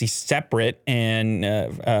obviously separate, and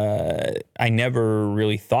I never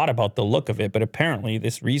really thought about the look of it. But apparently,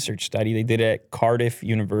 this research study they did at Cardiff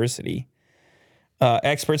University.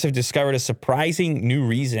 Experts have discovered a surprising new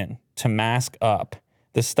reason to mask up.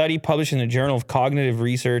 The study, published in the Journal of Cognitive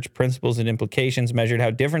Research, Principles and Implications, measured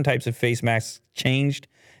how different types of face masks changed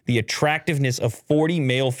the attractiveness of 40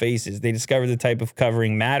 male faces. They discovered the type of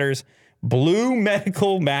covering matters. Blue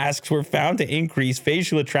medical masks were found to increase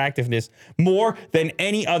facial attractiveness more than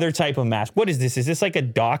any other type of mask. What is this? Is this like a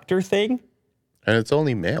doctor thing? And it's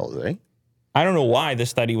only males, eh? I don't know why the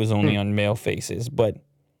study was only on male faces, but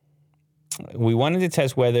we wanted to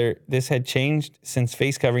test whether this had changed since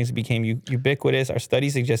face coverings became ubiquitous. Our study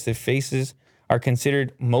suggested faces are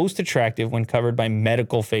considered most attractive when covered by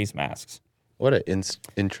medical face masks. What an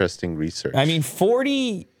interesting research. I mean,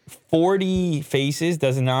 40 faces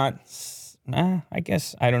does not, I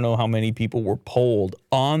guess, I don't know how many people were polled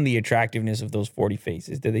on the attractiveness of those 40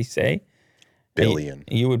 faces. Did they say? Billion.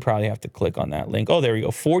 You would probably have to click on that link. Oh, there we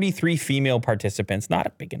go. 43 female participants. Not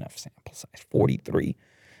a big enough sample size. 43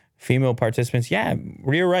 female participants. Yeah,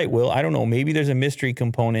 you're right, Will. I don't know. Maybe there's a mystery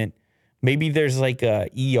component Maybe there's like a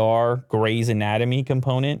ER Grey's Anatomy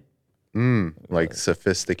component. Like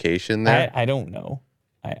sophistication there. I don't know.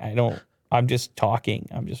 I don't. I'm just talking.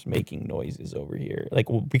 I'm just making noises over here. Like,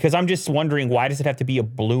 because I'm just wondering, why does it have to be a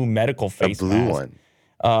blue medical face blue mask? one.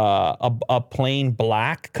 A plain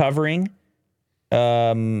black covering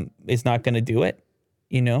is not going to do it,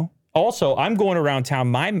 you know? Also, I'm going around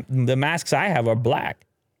town. The masks I have are black.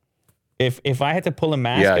 If I had to pull a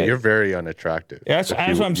mask, Yeah, you're very unattractive. That's what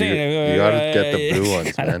I'm saying. You gotta get the blue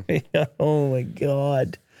ones, man. Oh my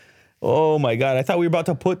god. Oh my god. I thought we were about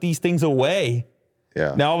to put these things away.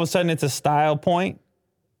 Yeah. Now all of a sudden it's a style point.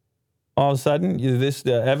 All of a sudden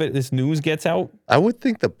this news gets out. I would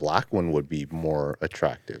think the black one would be more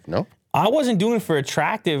attractive. No. I wasn't doing it for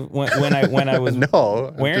attractive when I was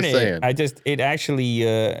No, wearing I'm just saying. it actually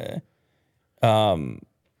to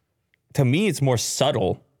me it's more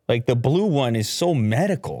subtle. Like the blue one is so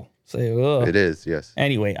medical. So, It is, yes.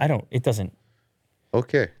 Anyway, it doesn't.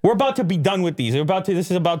 Okay. We're about to be done with these.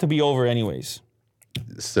 This is about to be over anyways.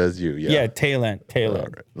 Says you, yeah. Yeah, tail end. Right.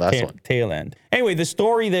 Last one. Tail end. Anyway, the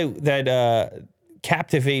story that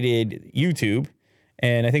captivated YouTube,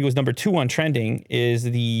 and I think it was number 2 on trending, is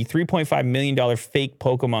the $3.5 million fake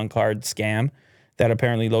Pokemon card scam that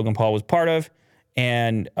apparently Logan Paul was part of.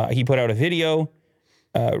 And he put out a video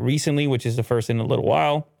recently, which is the first in a little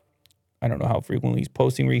while. I don't know how frequently he's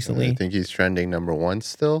posting recently. I think he's trending number 1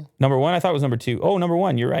 still. Number 1, I thought it was number 2. Oh, number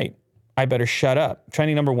 1, you're right. I better shut up.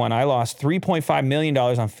 Trending number 1, I lost $3.5 million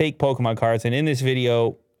on fake Pokemon cards. And in this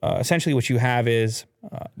video, essentially what you have is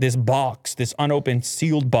this box, this unopened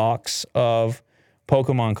sealed box of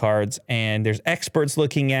Pokemon cards. And there's experts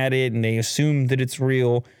looking at it and they assume that it's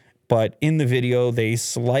real. But in the video, they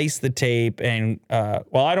slice the tape and,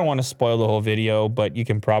 well, I don't want to spoil the whole video, but you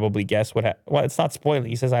can probably guess what happened. Well, it's not spoiling.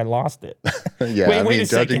 He says, I lost it. Yeah, wait a judging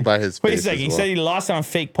second. by his face. Wait a second. He said he lost it on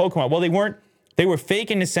fake Pokemon. Well, they were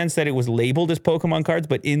fake in the sense that it was labeled as Pokemon cards,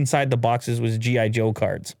 but inside the boxes was G.I. Joe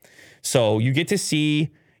cards. So you get to see,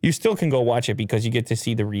 you still can go watch it because you get to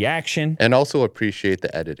see the reaction. And also appreciate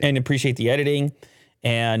the editing. And appreciate the editing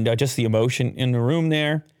and just the emotion in the room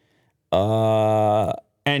there.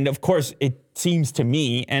 And of course, it seems to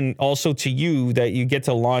me and also to you that you get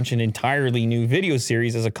to launch an entirely new video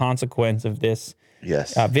series as a consequence of this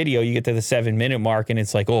video. You get to the 7-minute mark and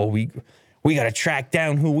it's like, oh, we got to track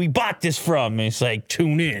down who we bought this from. And it's like,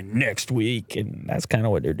 tune in next week. And that's kind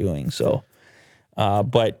of what they're doing. So,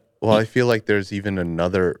 but. Well, I feel like there's even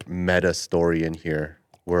another meta story in here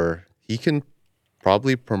where he can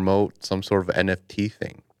probably promote some sort of NFT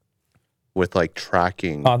thing with like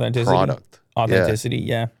tracking product. Authenticity,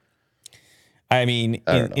 yeah. I mean,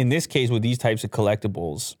 in this case, with these types of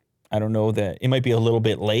collectibles, I don't know that it might be a little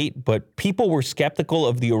bit late, but people were skeptical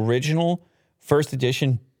of the original first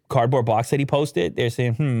edition cardboard box that he posted. They're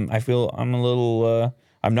saying, I'm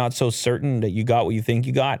not so certain that you got what you think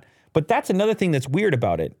you got. But that's another thing that's weird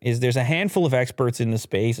about it, is there's a handful of experts in the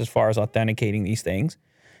space as far as authenticating these things.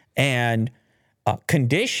 And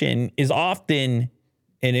condition is often...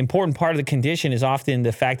 An important part of the condition is often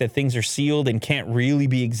the fact that things are sealed and can't really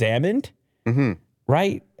be examined,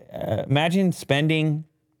 right? Imagine spending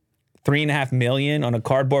 $3.5 million on a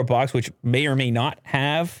cardboard box, which may or may not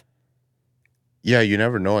have. Yeah, you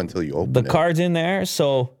never know until you open the cards in there.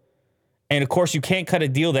 So, and of course, you can't cut a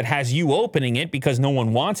deal that has you opening it because no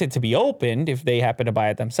one wants it to be opened if they happen to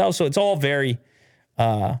buy it themselves. So it's all very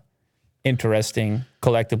interesting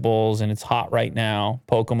collectibles, and it's hot right now.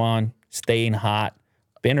 Pokemon staying hot.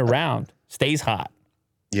 Been around, stays hot.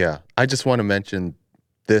 Yeah. I just want to mention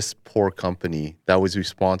this poor company that was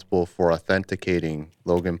responsible for authenticating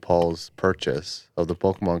Logan Paul's purchase of the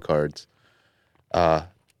Pokemon cards.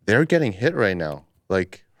 They're getting hit right now,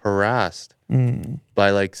 like harassed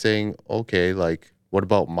by like saying, okay, like, what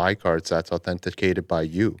about my cards that's authenticated by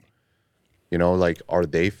you? You know, like, are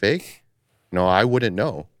they fake? No, I wouldn't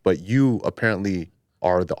know. But you apparently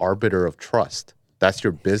are the arbiter of trust. That's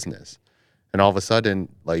your business. And all of a sudden,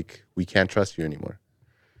 like, we can't trust you anymore.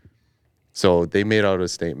 So they made out a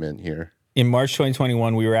statement here. In March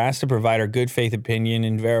 2021, we were asked to provide our good faith opinion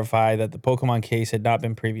and verify that the Pokemon case had not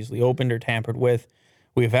been previously opened or tampered with.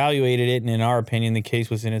 We evaluated it, and in our opinion, the case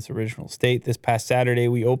was in its original state. This past Saturday,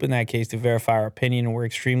 we opened that case to verify our opinion, and we're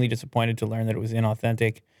extremely disappointed to learn that it was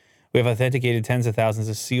inauthentic. We have authenticated tens of thousands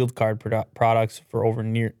of sealed card products for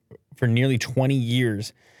nearly 20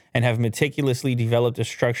 years. And have meticulously developed a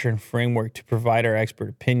structure and framework to provide our expert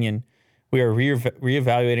opinion. We are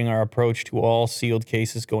reevaluating our approach to all sealed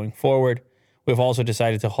cases going forward. We have also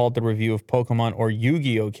decided to halt the review of Pokemon or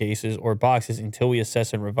Yu-Gi-Oh cases or boxes until we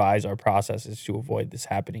assess and revise our processes to avoid this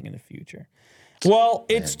happening in the future. Well,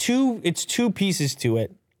 it's two pieces to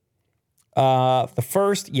it. The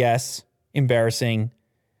first, yes, embarrassing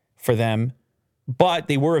for them, but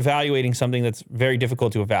they were evaluating something that's very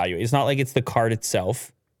difficult to evaluate. It's not like it's the card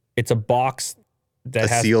itself. It's a box that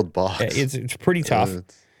has sealed box. It's pretty tough.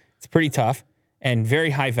 It's pretty tough and very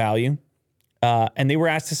high value. And they were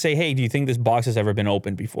asked to say, hey, do you think this box has ever been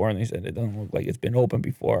opened before? And they said, it doesn't look like it's been opened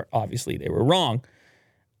before. Obviously, they were wrong.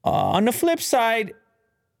 On the flip side,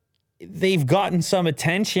 they've gotten some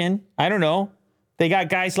attention. I don't know. They got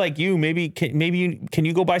guys like you. Can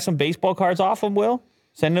you go buy some baseball cards off them, Will?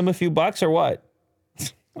 Send them a few bucks or what?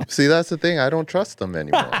 See, that's the thing. I don't trust them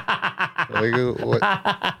anymore.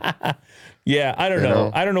 Yeah, I don't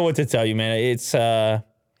know. I don't know what to tell you, man. It's I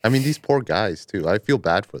mean, these poor guys too. I feel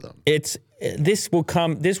bad for them. This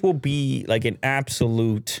will be like an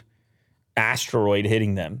absolute asteroid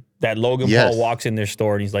hitting them. That Logan Paul walks in their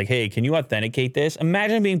store and he's like, hey, can you authenticate this?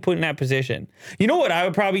 Imagine being put in that position. You know what I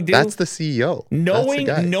would probably do? That's the CEO.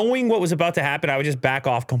 Knowing what was about to happen, I would just back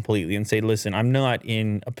off completely and say, listen, I'm not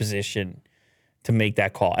in a position to make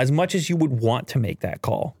that call as much as you would want to make that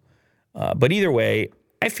call. But either way,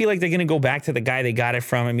 I feel like they're going to go back to the guy they got it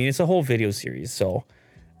from. I mean, it's a whole video series, so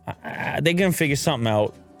they're going to figure something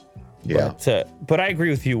out. Yeah. But I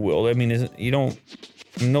agree with you, Will. I mean,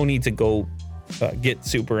 no need to go get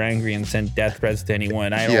super angry and send death threats to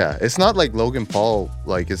anyone. Yeah, it's not like Logan Paul,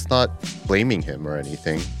 like, it's not blaming him or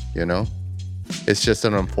anything, you know? It's just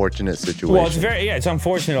an unfortunate situation. Well, it's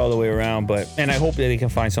unfortunate all the way around, and I hope that they can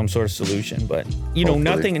find some sort of solution. But,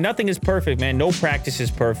 nothing is perfect, man. No practice is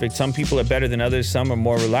perfect. Some people are better than others. Some are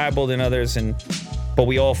more reliable than others. But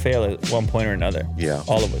we all fail at one point or another. Yeah.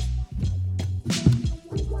 All of us.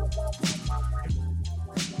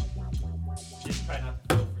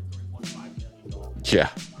 Yeah,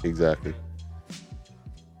 exactly.